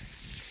lodge there.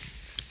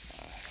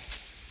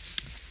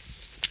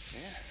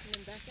 Yeah. And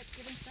then back up to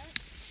Gibbons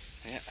Pass.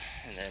 Yeah,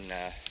 and then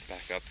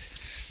back up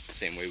the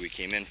same way we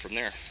came in from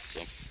there.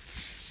 So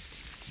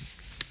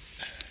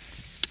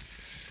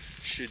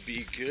should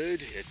be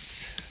good.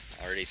 It's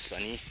already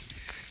sunny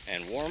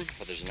and warm,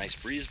 but there's a nice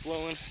breeze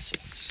blowing, so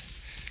it's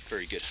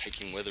very good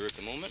hiking weather at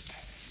the moment.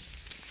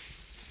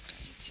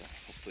 And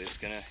hopefully it's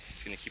gonna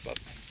keep up.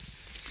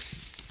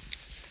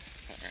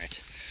 All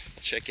right,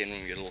 we'll check in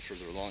when we get a little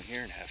further along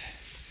here and have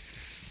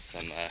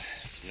some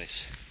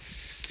nice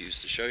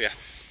views to show you.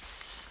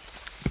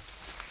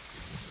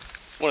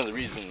 One of the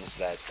reasons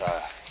that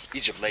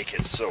Egypt Lake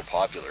is so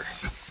popular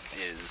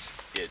is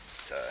it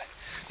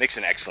makes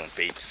an excellent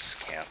base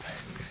camp.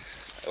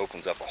 It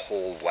opens up a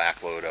whole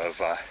whackload of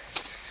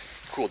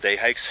cool day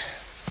hikes.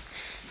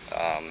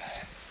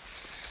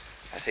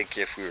 I think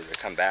if we were to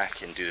come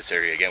back and do this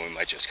area again, we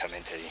might just come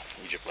into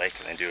Egypt Lake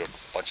and then do a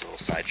bunch of little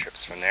side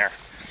trips from there.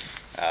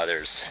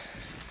 There's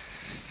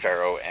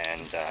Faro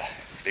and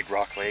Big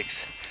Rock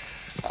Lakes,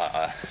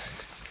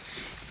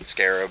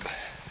 Scarab,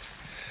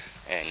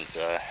 and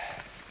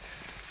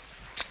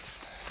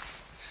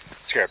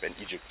Scarab and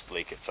Egypt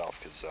Lake itself,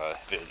 because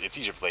it's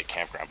Egypt Lake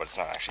campground, but it's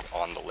not actually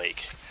on the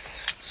lake.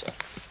 So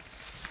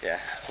yeah,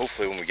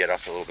 hopefully when we get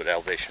up a little bit of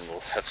elevation, we'll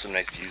have some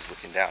nice views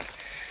looking down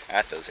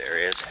at those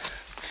areas.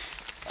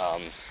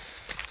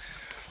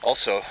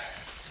 Also,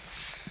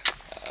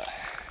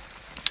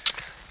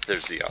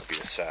 there's the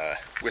obvious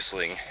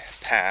Whistling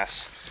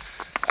Pass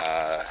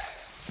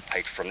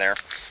hike from there,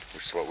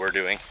 which is what we're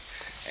doing.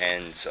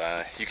 And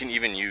you can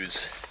even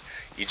use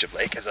Egypt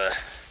Lake as a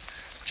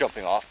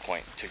jumping off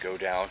point to go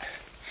down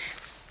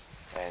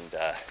and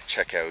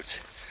check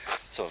out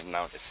some of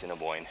Mount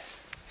Assiniboine.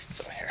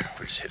 So here,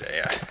 we just hit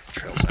a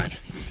trail sign.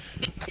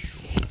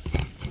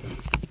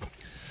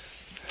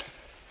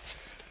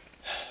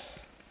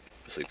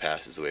 Whistling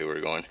Pass is the way we're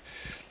going.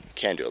 We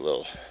can do a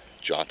little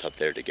jaunt up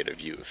there to get a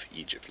view of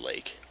Egypt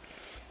Lake,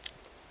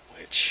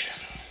 which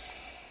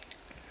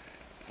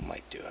I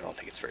might do. I don't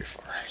think it's very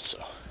far,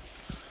 so.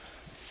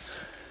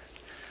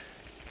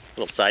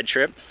 Little side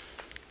trip.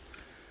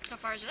 How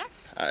far is it up?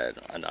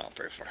 Not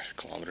very far. A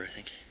kilometer, I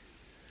think.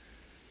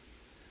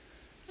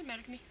 Doesn't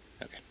matter to me.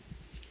 Okay.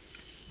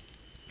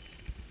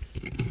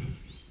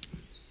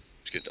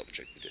 Just gonna double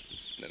check the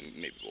distance, and then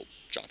maybe we'll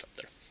jaunt up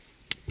there.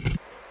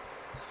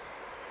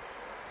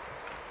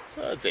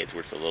 So I'd say it's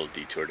worth a little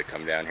detour to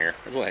come down here.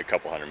 There's only a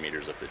couple 100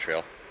 meters up the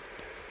trail.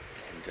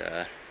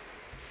 And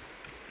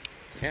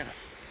yeah.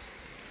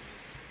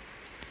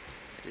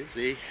 It is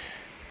a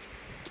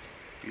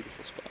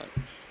beautiful spot.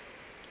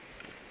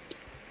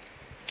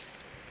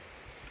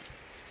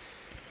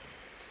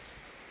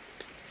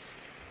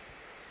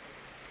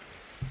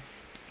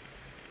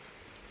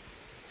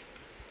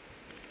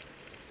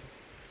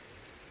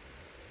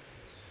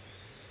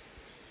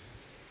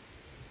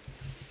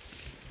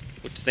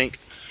 What do you think?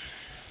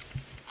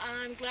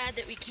 I'm glad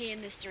that we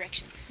came this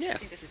direction. Yeah. I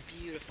think this is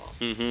beautiful.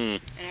 Mm-hmm.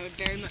 And I would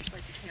very much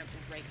like to camp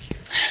right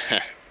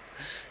here.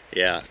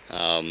 Yeah.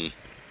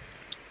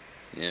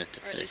 Yeah,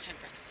 definitely. Or at least have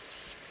breakfast.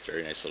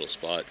 Very nice little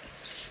spot.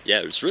 Yeah,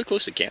 it was really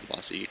close to camp,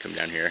 honestly. You could come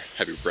down here,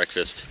 have your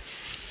breakfast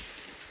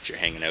if you're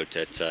hanging out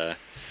at the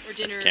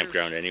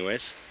campground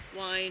anyways.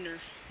 Wine or...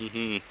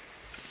 Mm-hmm.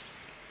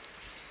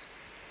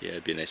 Yeah,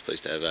 it'd be a nice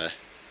place to have a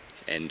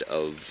end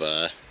of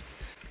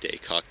day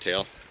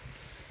cocktail.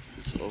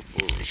 So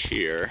over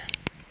here,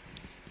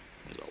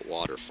 there's a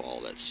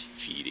waterfall that's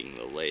feeding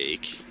the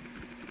lake.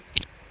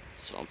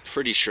 So I'm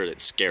pretty sure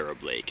that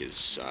Scarab Lake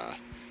is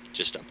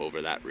just up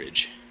over that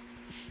ridge.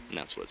 And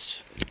that's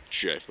what's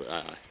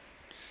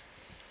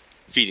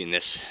feeding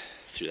this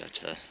through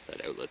that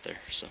outlet there.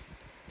 So,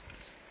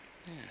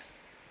 yeah.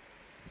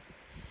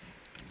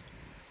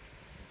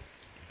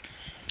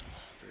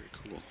 Very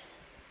cool.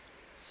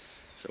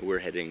 So we're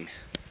heading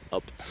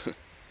up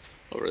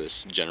over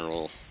this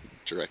general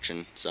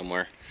direction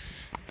somewhere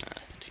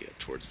to get up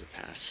towards the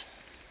pass.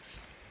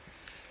 So,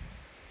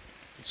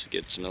 once we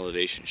get some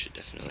elevation, should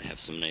definitely have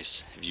some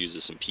nice views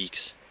of some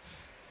peaks.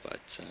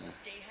 But this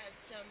day has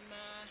some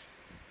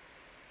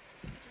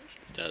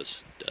potential. It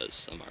does.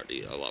 I'm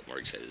already a lot more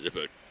excited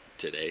about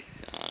today.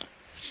 Yeah,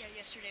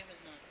 yesterday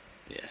was not.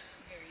 Yeah.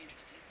 Very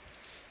interesting.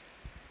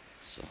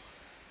 So.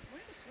 Why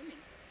are we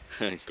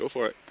swimming? Go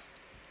for it.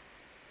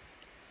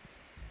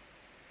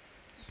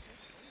 It's so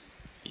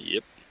cold.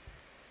 Yep.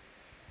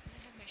 I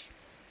have my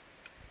shoes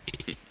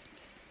on.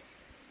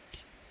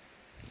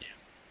 Yeah.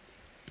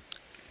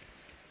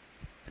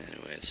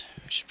 Anyways,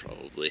 we should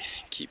probably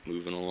keep moving.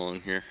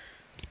 along here.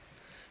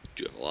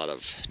 Do have a lot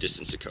of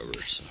distance to cover,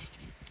 so.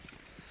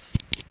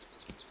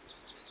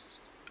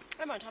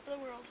 I'm on top of the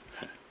world.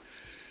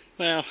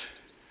 Well,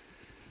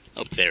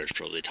 up there is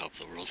probably top of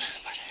the world,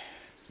 but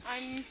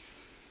I'm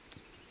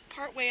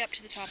part way up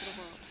to the top of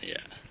the world. yeah.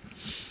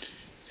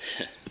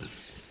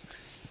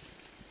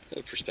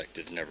 The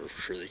perspective never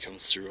really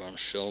comes through on a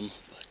film,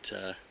 but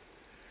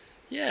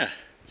yeah,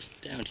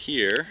 down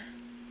here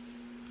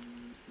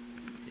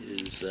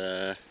is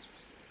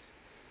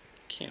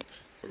camp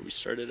where we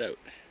started out.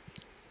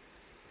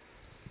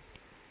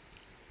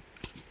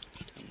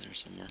 Down there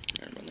somewhere,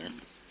 right around there.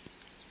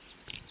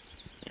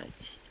 Yep.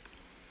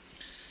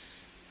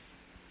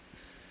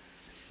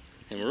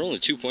 And we're only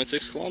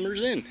 2.6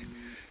 kilometers in,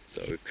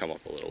 so we've come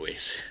up a little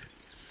ways.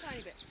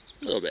 Tiny bit.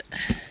 A little bit.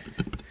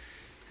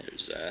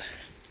 There's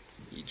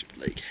Egypt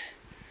Lake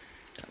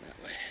down that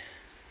way.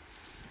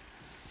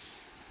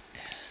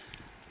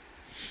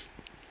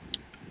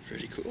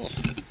 Pretty cool.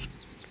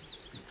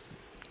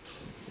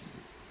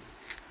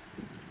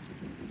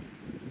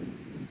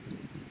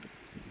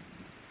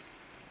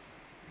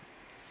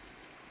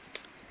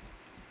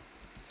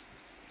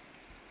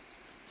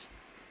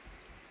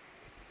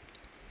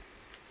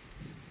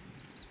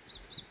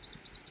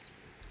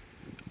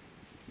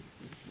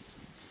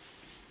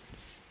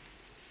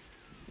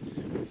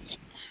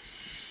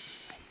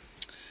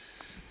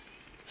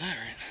 Alright,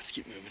 let's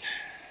keep moving.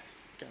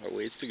 Got a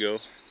ways to go.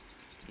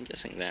 I'm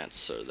guessing that's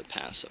sort of the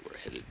pass that we're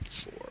headed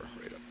for,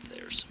 right up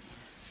there somewhere.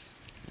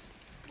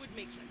 Would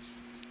make sense.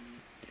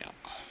 Yeah.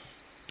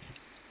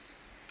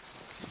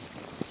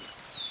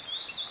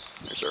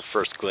 There's our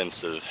first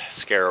glimpse of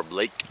Scarab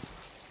Lake.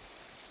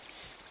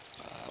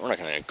 We're not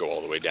going to go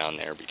all the way down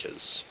there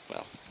because,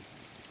 well,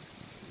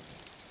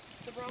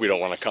 we don't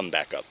want to come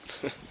back up.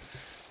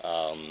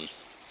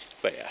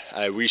 But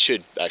yeah, we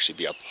should actually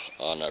be up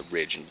on a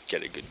ridge and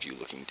get a good view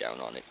looking down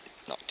on it.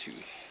 Not too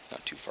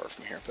far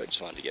from here, but I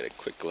just wanted to get a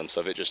quick glimpse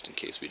of it just in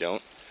case we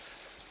don't.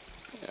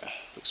 Yeah,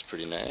 looks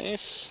pretty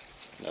nice.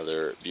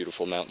 Another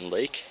beautiful mountain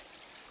lake.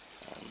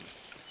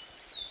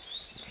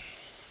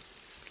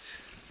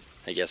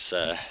 I guess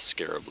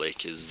Scarab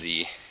Lake is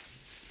the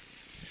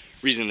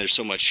reason there's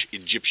so much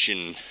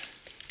Egyptian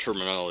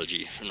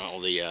terminology in all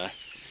the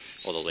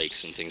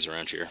lakes and things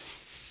around here.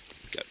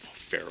 We've got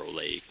Pharaoh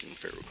Lake and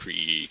Pharaoh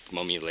Creek,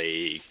 Mummy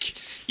Lake,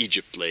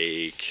 Egypt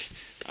Lake.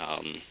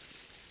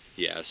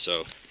 Yeah,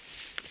 so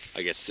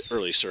I guess the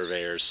early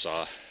surveyors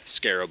saw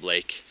Scarab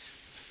Lake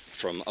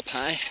from up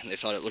high, and they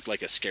thought it looked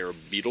like a scarab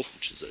beetle,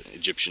 which is an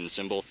Egyptian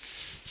symbol,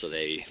 so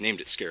they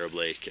named it Scarab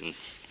Lake, and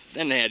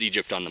then they had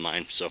Egypt on the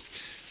mind, so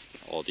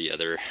all the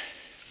other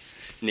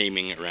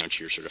naming around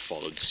here sort of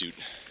followed suit.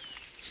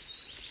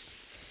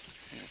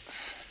 Yeah.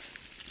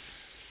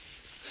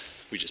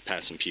 We just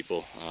passed some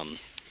people. They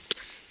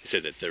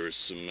said that there was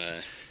some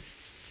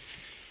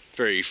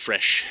very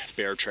fresh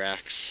bear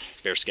tracks,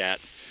 bear scat,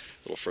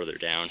 a little further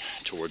down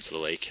towards the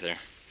lake there.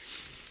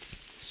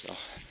 So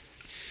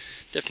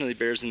definitely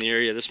bears in the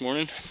area this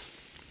morning.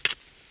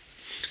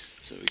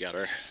 So we got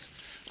our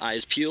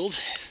eyes peeled,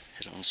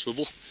 head on a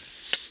swivel,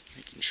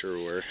 making sure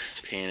we're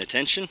paying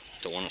attention.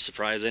 Don't want to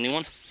surprise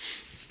anyone.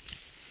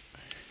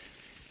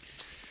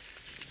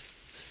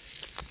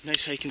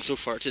 Nice hiking so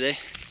far today.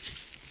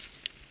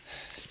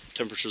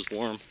 Temperature's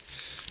warm.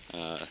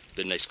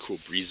 Been a nice cool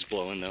breeze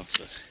blowing though,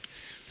 so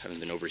haven't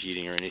been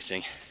overheating or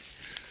anything.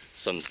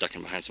 Sun's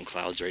ducking behind some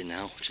clouds right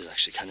now, which is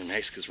actually kind of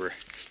nice because we're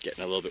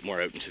getting a little bit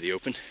more out into the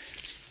open.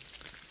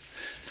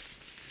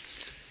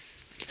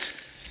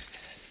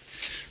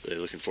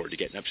 Really looking forward to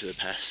getting up to the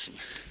pass and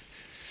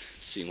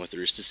seeing what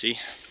there is to see.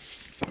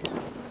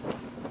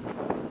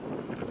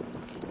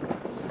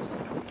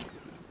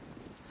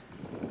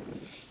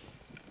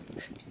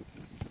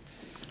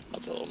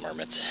 Lots of little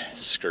marmots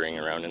scurrying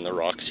around in the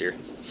rocks here.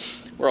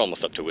 We're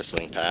almost up to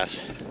Whistling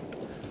Pass.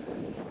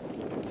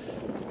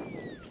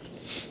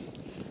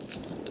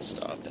 To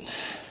stop and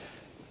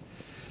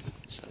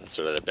that's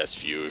sort of the best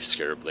view of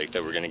Scarab Lake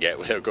that we're going to get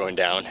without going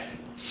down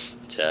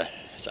to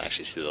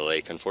actually see the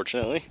lake,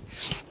 unfortunately.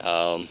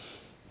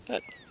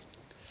 But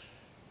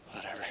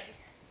whatever,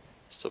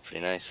 still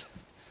pretty nice.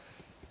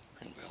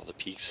 Right by all the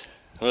peaks.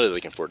 I'm really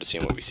looking forward to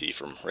seeing what we see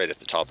from right at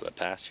the top of the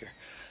pass here.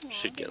 Aww,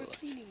 should get a look.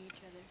 Cleaning each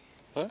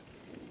other. Huh?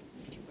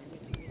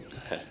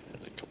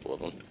 There's a couple of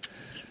them.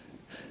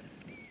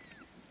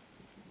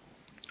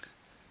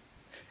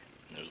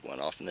 There's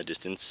one off in the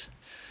distance,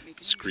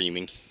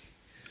 screaming.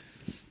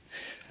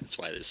 That's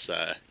why this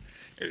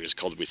area is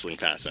called Whistling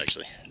Pass,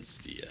 actually. It's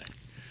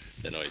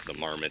the noise the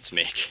marmots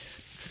make.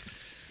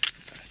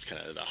 It's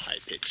kind of the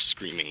high-pitched,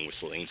 screaming,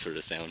 whistling sort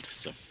of sound.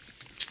 So,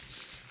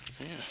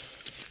 yeah.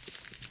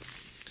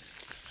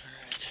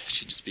 Alright,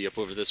 should just be up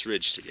over this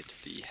ridge to get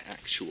to the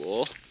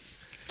actual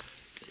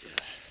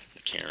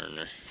the cairn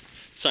or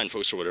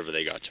signpost or whatever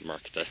they got to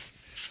mark the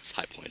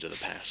high point of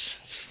the pass.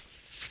 So,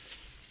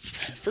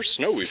 first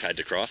snow we've had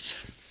to cross,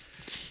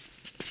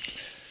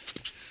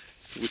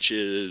 which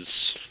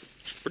is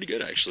pretty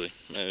good actually.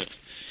 Yeah,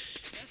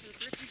 for the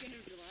first weekend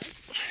of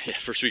July? Yeah,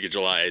 first week of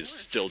July is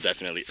still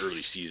definitely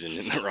early season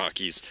in the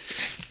Rockies.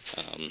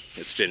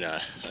 It's been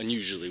a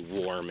unusually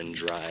warm and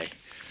dry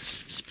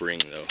spring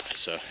though,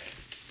 so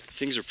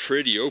things are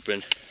pretty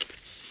open,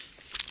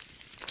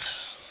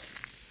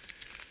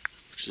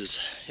 which is,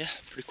 yeah,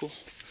 pretty cool.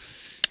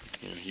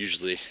 You know,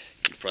 usually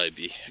you'd probably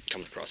be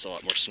coming across a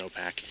lot more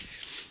snowpack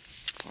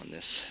on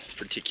this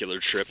particular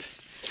trip.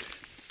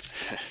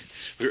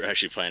 We were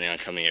actually planning on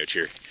coming out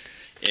here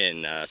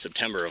in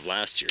September of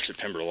last year,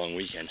 September long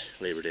weekend,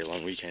 Labor Day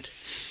long weekend.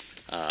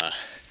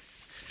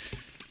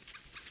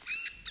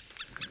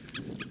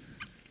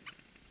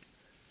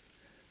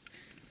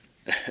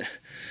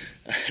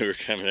 We were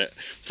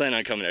planning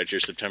on coming out here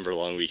September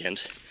long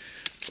weekend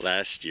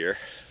last year,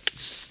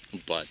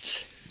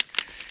 but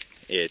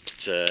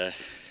it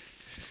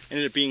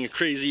ended up being a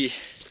crazy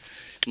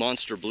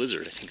monster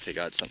blizzard. I think they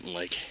got something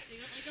like... They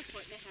got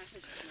like 1.5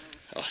 feet of snow.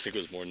 Oh, I think it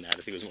was more than that. I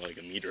think it was more like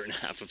 1.5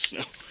 meters of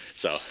snow.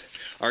 So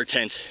our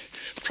tent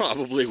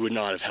probably would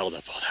not have held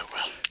up all that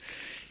well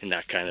in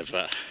that kind of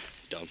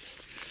dump.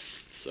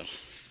 So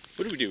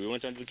what did we do? We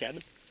went down to the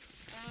cabin?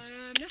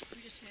 No,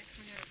 we just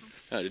hung out at home.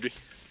 Oh, did we?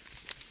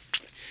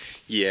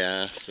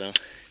 Yeah, so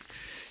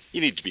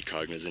you need to be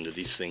cognizant of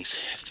these things.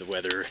 If the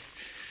weather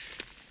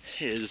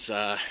is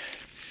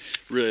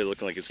really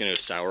looking like it's going to go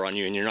sour on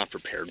you and you're not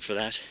prepared for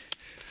that,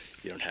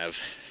 you don't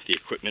have the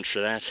equipment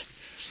for that,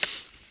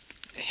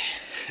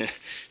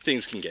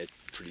 things can get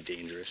pretty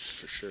dangerous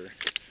for sure.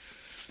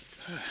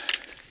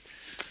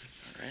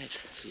 Alright,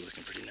 this is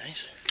looking pretty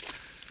nice.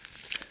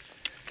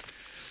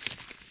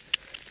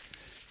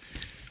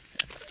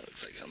 Yeah,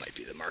 looks like that might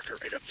be the marker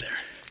right up there.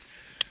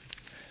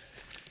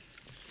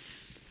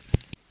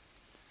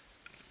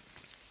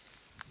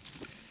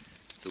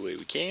 The way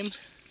we came.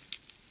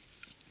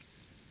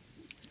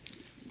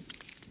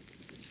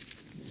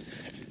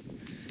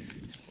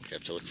 What we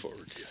have to look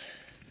forward to.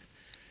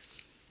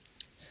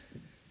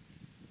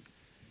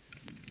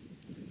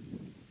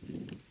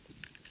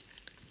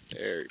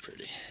 Very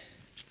pretty.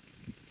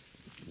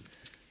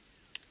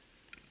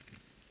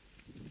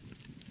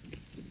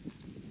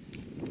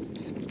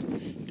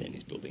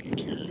 Danny's building a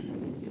cairn,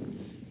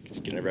 because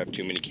you can never have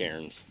too many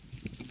cairns.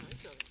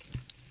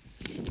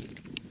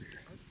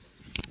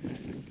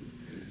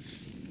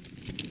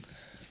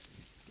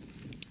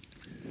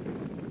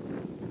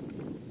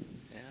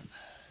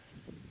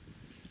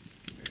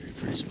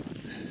 Spot.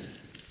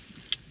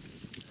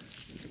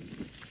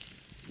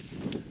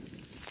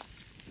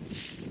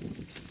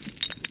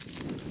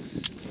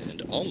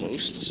 And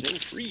almost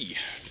snow-free.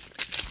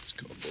 Let's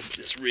go up over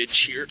this ridge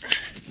here.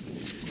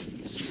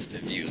 See what the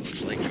view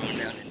looks like going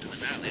down into the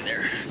valley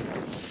there.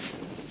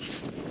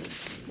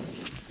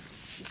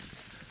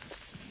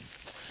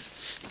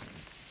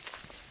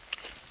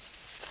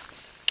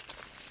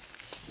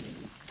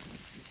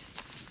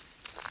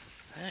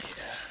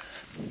 Yeah.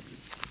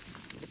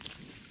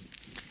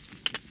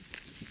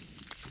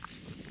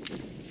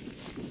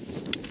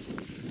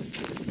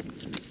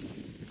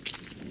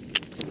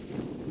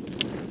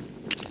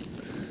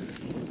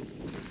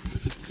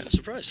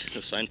 Surprised.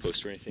 No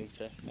signpost or anything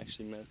to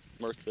actually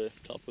mark the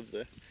top of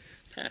the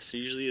pass. It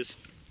usually is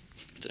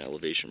with an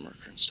elevation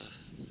marker and stuff.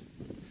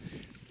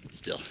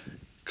 Still,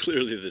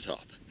 clearly the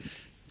top,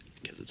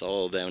 because it's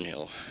all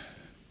downhill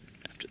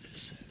after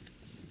this.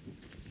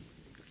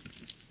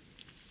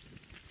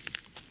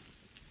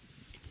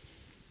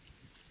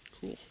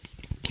 Cool.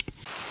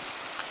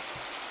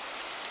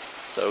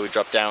 So we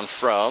dropped down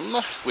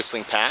from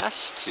Whistling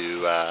Pass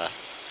to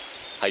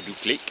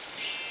Hajduk Lake.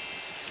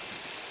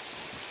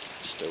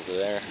 Just over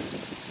there.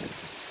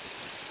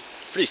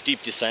 Pretty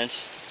steep descent.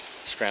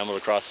 Scrambled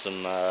across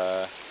some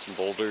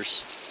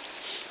boulders.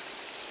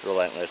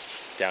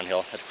 Relentless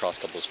downhill. Had to cross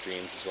a couple of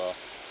streams as well.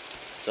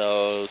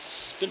 So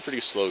it's been pretty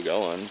slow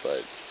going,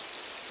 but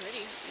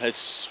Pretty.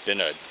 It's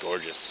been a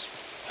gorgeous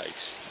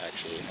hike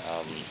actually.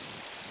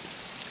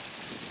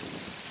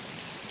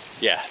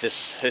 Yeah,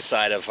 this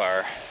side of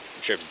our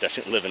trip is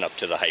definitely living up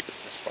to the hype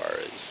as far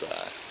as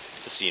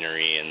the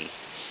scenery, and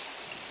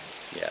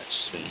yeah,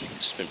 it's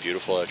just been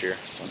beautiful out here.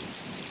 So,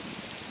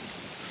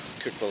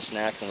 quick little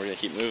snack, and we're gonna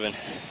keep moving.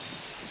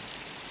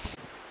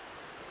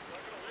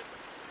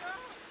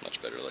 Much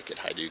better look at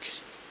Hajduk.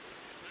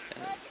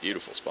 And a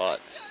beautiful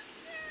spot.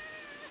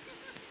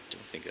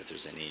 Don't think that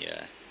there's any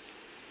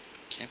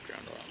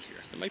campground around here.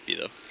 There might be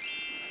though.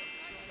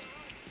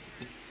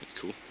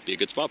 Cool. Be a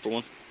good spot for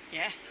one.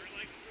 Yeah.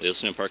 Banff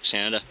National Park,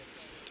 Canada.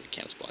 Good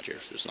camp spot here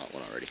if there's not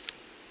one already.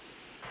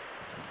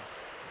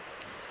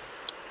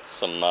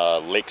 Some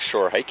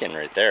lakeshore hiking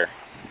right there.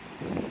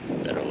 Let's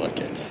better look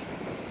at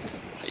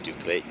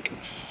Hajduk Lake.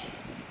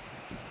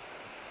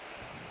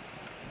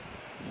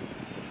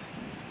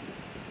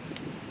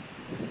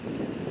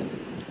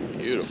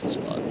 Beautiful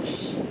spot.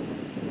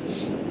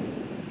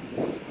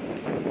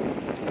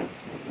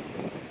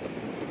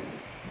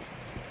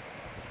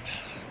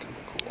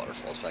 Couple cool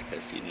waterfalls back there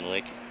feeding the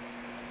lake.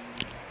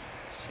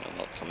 Snow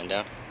melt coming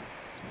down.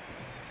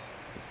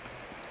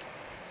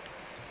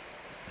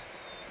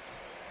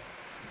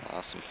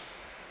 Awesome.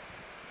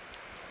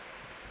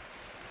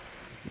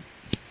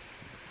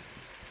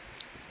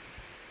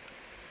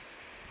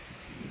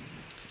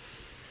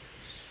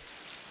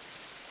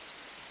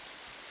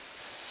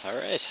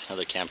 Alright,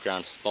 another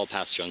campground, Ball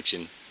Pass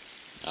Junction.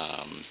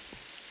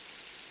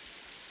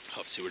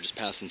 Obviously we're just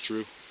passing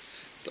through,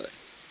 but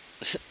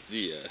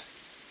the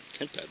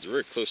tent pads are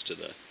very close to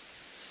the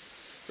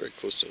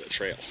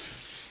trail.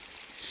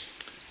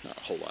 Not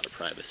a whole lot of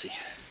privacy.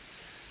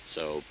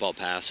 So Ball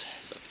Pass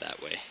is up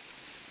that way.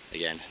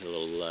 Again, a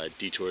little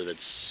detour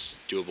that's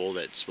doable,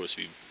 that's supposed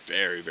to be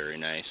very, very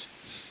nice.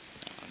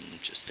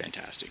 Just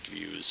fantastic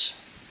views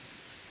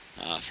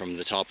from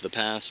the top of the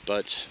pass,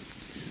 but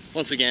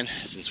once again,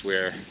 since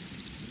we're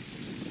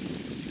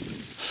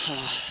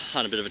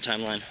on a bit of a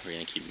timeline, we're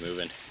going to keep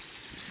moving.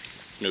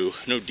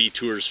 No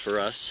detours for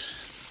us.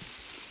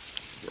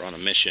 We're on a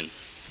mission.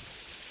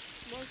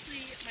 Mostly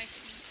my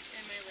feet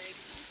and my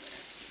legs won't let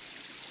us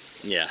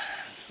do that. Yeah,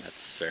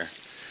 that's fair.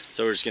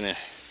 So we're just going to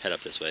head up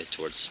this way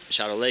towards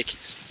Shadow Lake.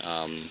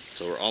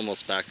 So we're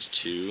almost back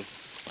to,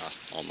 well,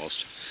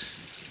 almost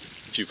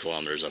a few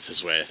kilometers up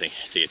this way, I think,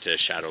 to get to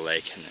Shadow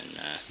Lake, and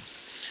then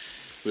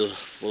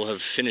we'll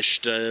have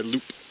finished loop,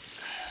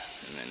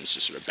 and then it's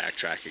just sort of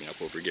backtracking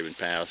up over Gibbon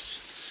Pass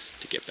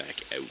to get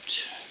back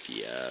out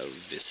via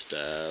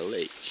Vista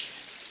Lake.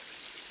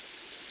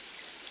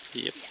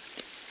 Yep.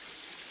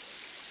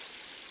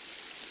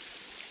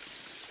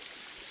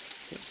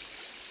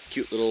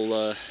 Cute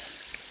little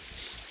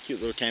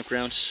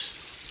campground.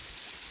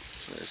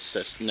 So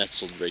it's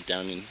nestled right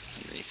down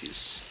underneath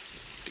these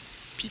big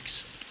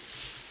peaks.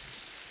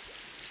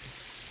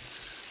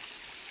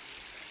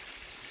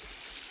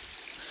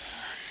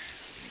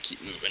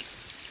 Keep moving.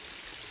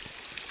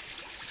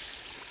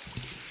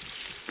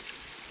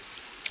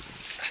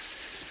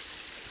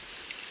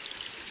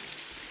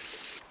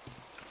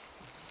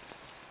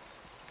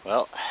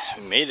 Well,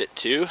 we made it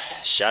to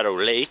Shadow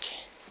Lake.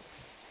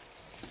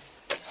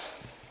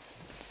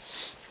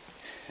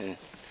 Little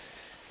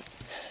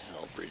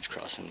bridge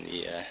crossing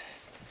the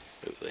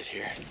outlet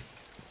here.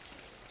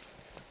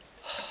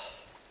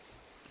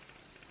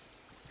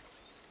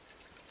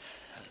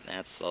 And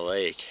that's the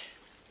lake.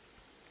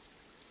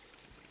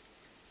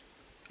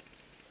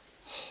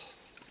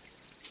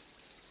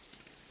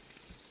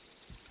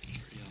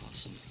 Pretty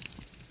awesome.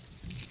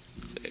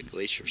 Looks like a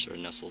glacier sort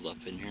of nestled up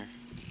in here.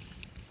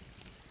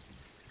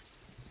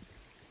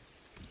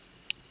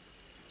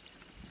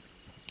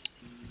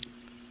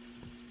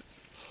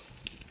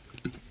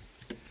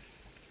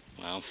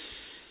 Wow.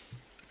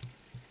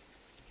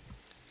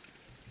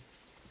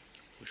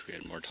 Wish we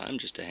had more time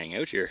just to hang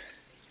out here.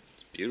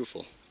 It's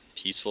beautiful,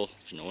 peaceful,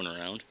 there's no one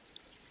around.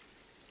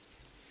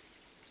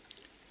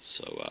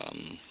 So,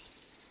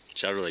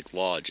 Shadow Lake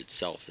Lodge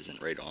itself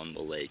isn't right on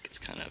the lake. It's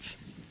kind of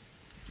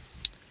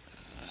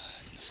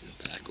nestled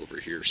back over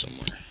here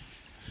somewhere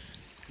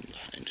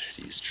behind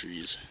these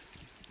trees.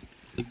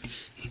 Yeah,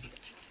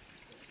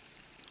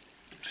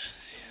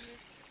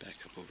 back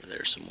up over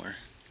there somewhere.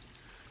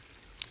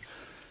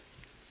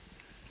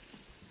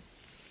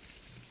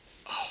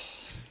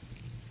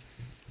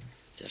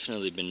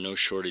 Definitely been no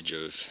shortage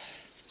of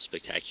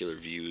spectacular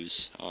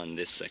views on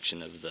this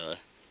section of the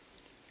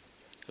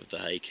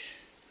hike.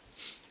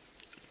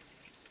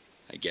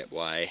 I get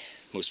why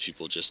most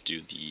people just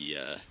do the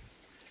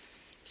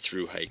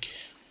through hike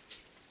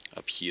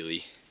up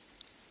Healy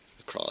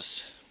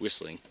across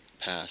Whistling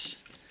Pass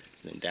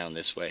and then down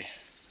this way.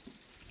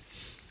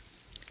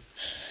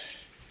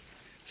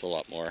 It's a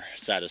lot more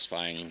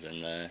satisfying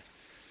than the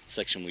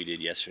section we did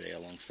yesterday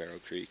along Farrow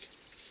Creek.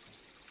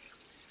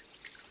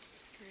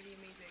 Pretty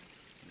amazing.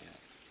 Yeah.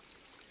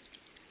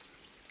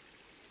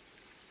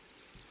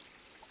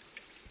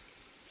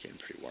 Getting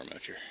pretty warm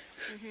out here.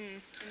 I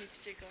need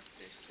to take off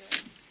this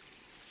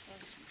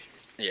awesome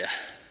shirt. Yeah.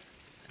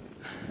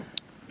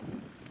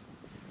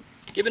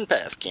 Gibbon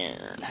Pass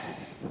cairn.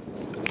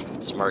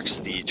 This marks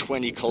the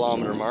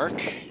 20-kilometer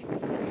mark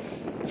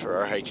for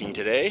our hiking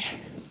today.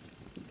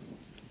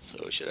 So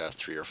we should have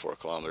 3 or 4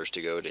 kilometers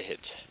to go to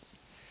hit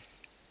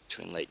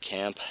Twin Lake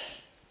Camp,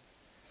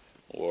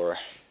 or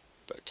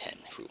about 10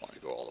 if we want to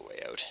go all the way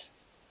out.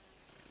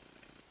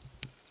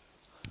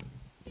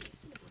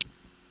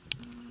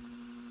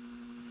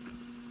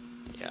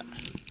 Yeah,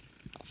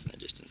 off in the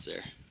distance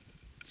there.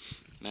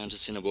 Mount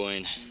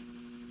Assiniboine,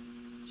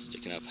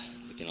 sticking up,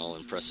 looking all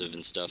impressive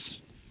and stuff.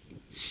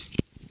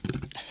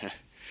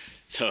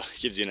 So it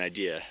gives you an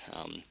idea.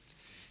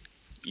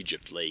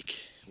 Egypt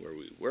Lake, where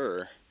we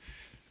were,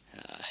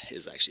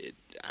 is actually an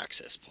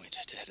access point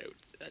to head out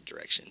that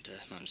direction to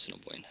Mount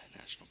Assiniboine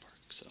National Park.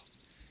 So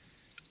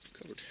we've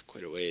covered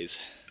quite a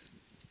ways.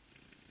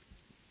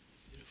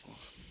 Beautiful.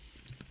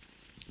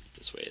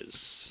 This way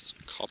is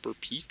Copper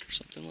Peak or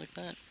something like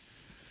that.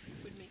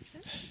 Would make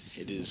sense.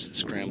 It is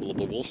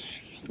scrambleable.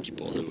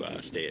 People who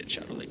stay at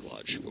Shadow Lake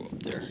Lodge go up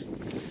there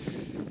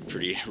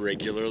pretty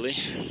regularly.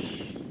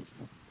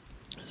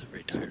 There's a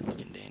very tired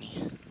looking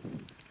Danny.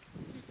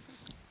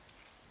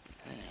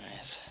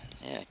 Anyways,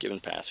 yeah, Gibbon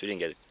Pass. We didn't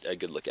get a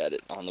good look at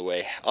it on the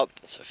way up,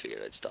 so I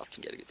figured I'd stop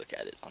and get a good look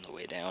at it on the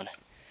way down.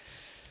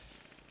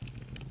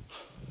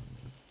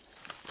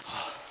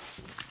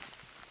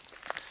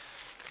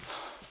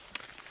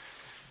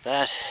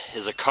 That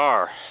is a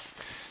car,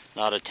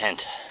 not a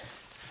tent.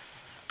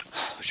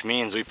 which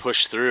means we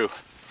pushed through.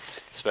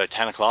 It's about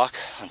 10 o'clock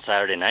on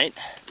Saturday night.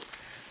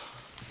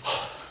 10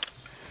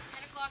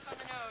 o'clock on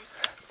the nose.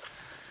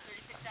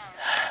 36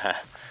 hours.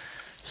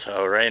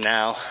 So right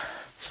now,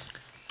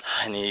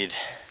 I need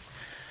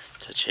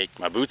to take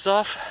my boots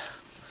off,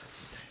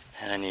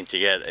 and I need to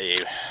get a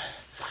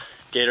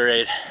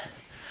Gatorade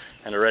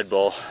and a Red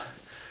Bull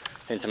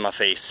into my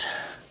face,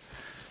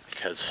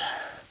 because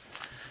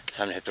it's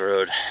time to hit the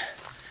road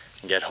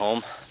and get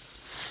home.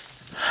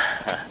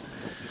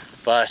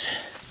 But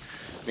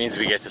it means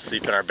we get to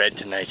sleep in our bed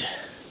tonight.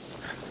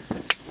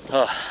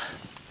 Oh,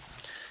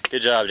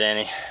 good job,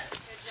 Danny. Good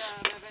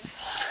job,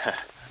 Evan.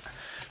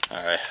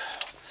 All right,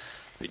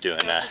 be doing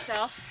Note that. to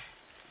self,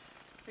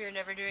 we are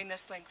never doing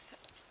this length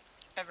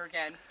ever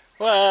again.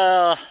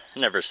 Well,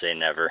 never say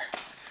never.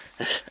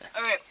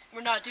 Alright,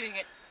 we're not doing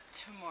it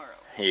tomorrow.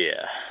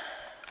 Yeah,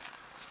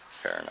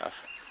 fair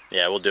enough.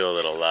 Yeah, we'll do a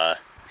little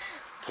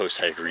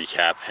post-hike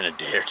recap in a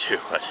day or two,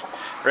 but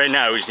right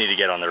now we just need to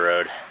get on the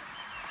road.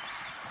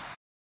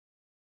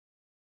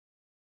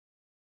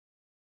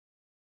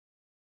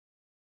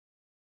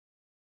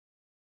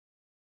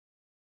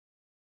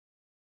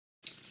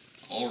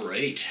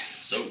 Alright,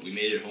 so we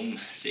made it home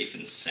safe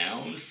and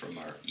sound from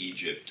our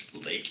Egypt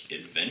Lake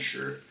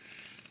adventure.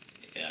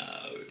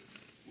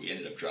 We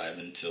ended up driving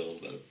until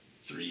about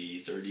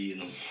 3:30 in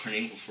the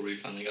morning before we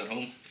finally got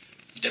home.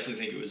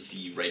 Definitely think it was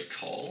the right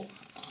call.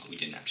 We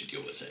didn't have to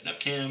deal with setting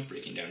up camp,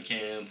 breaking down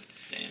camp,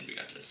 and we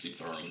got to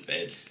sleep in our own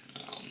bed,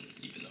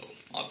 even though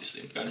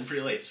obviously it got in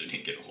pretty late, so we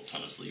didn't get a whole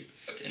ton of sleep.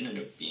 It ended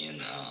up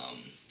being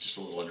just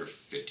a little under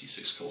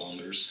 56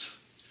 kilometers,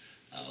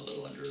 a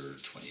little under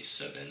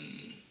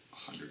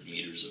 2,700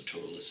 meters of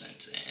total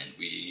ascent, and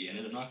we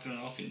ended up knocking it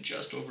off in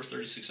just over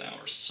 36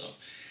 hours. So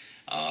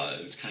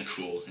it was kind of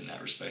cool in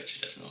that respect.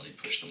 You definitely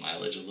pushed the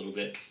mileage a little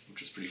bit,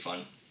 which was pretty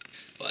fun.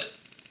 But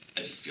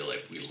I just feel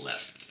like we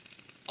left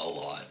a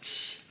lot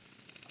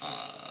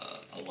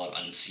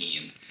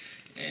unseen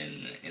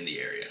in the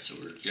area. So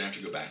we're gonna have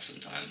to go back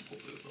sometime,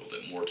 hopefully with a little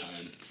bit more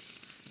time,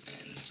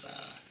 and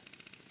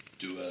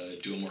do a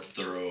more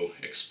thorough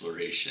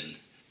exploration.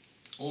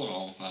 All in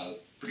all,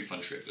 pretty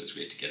fun trip. It was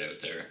great to get out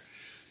there.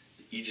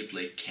 The Egypt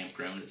Lake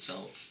campground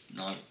itself,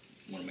 not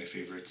one of my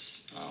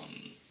favorites.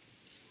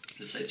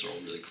 The sites are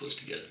all really close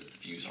together, but the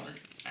views aren't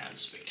as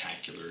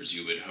spectacular as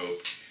you would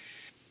hope.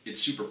 It's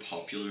super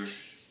popular,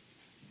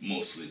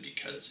 mostly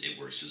because it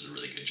works as a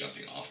really good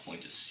jumping off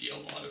point to see a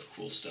lot of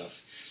cool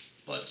stuff.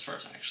 But as far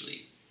as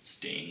actually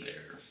staying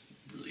there,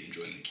 really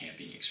enjoying the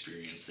camping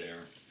experience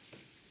there,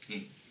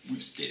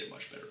 we've stayed at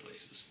much better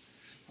places.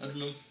 I don't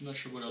know, I'm not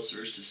sure what else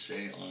there is to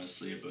say,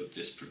 honestly, about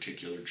this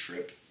particular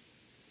trip.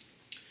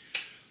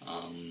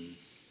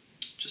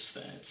 Just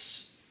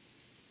that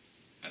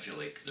I feel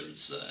like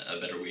there's a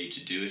better way to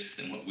do it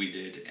than what we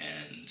did,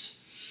 and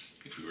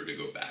if we were to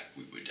go back,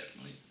 we would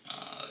definitely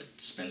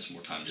spend some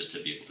more time just to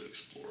be able to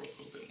explore a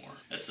little bit more.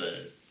 That's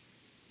a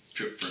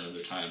trip for another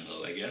time,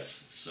 though, I guess.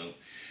 So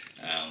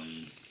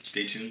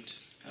stay tuned.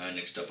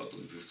 Next up, I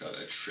believe we've got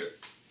a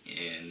trip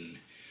in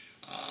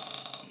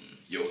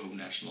Yoho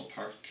National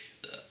Park,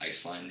 the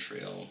Iceline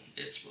Trail.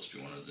 It's supposed to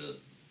be one of the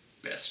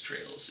best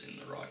trails in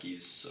the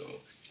Rockies,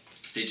 so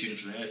stay tuned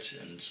for that,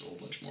 and a whole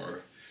bunch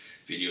more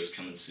videos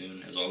coming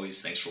soon. As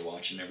always, thanks for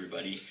watching,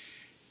 everybody.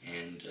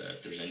 And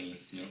if there's any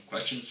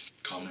questions,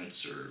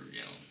 comments, or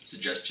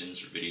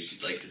suggestions or videos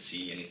you'd like to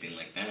see, anything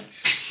like that,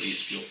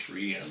 please feel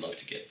free. I'd love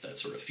to get that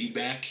sort of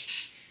feedback.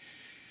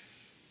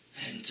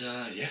 And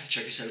yeah,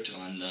 check us out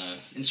on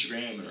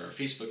Instagram and our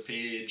Facebook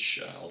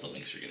page. All the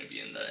links are going to be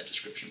in the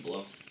description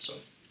below.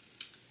 So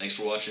thanks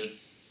for watching.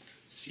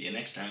 See you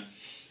next time.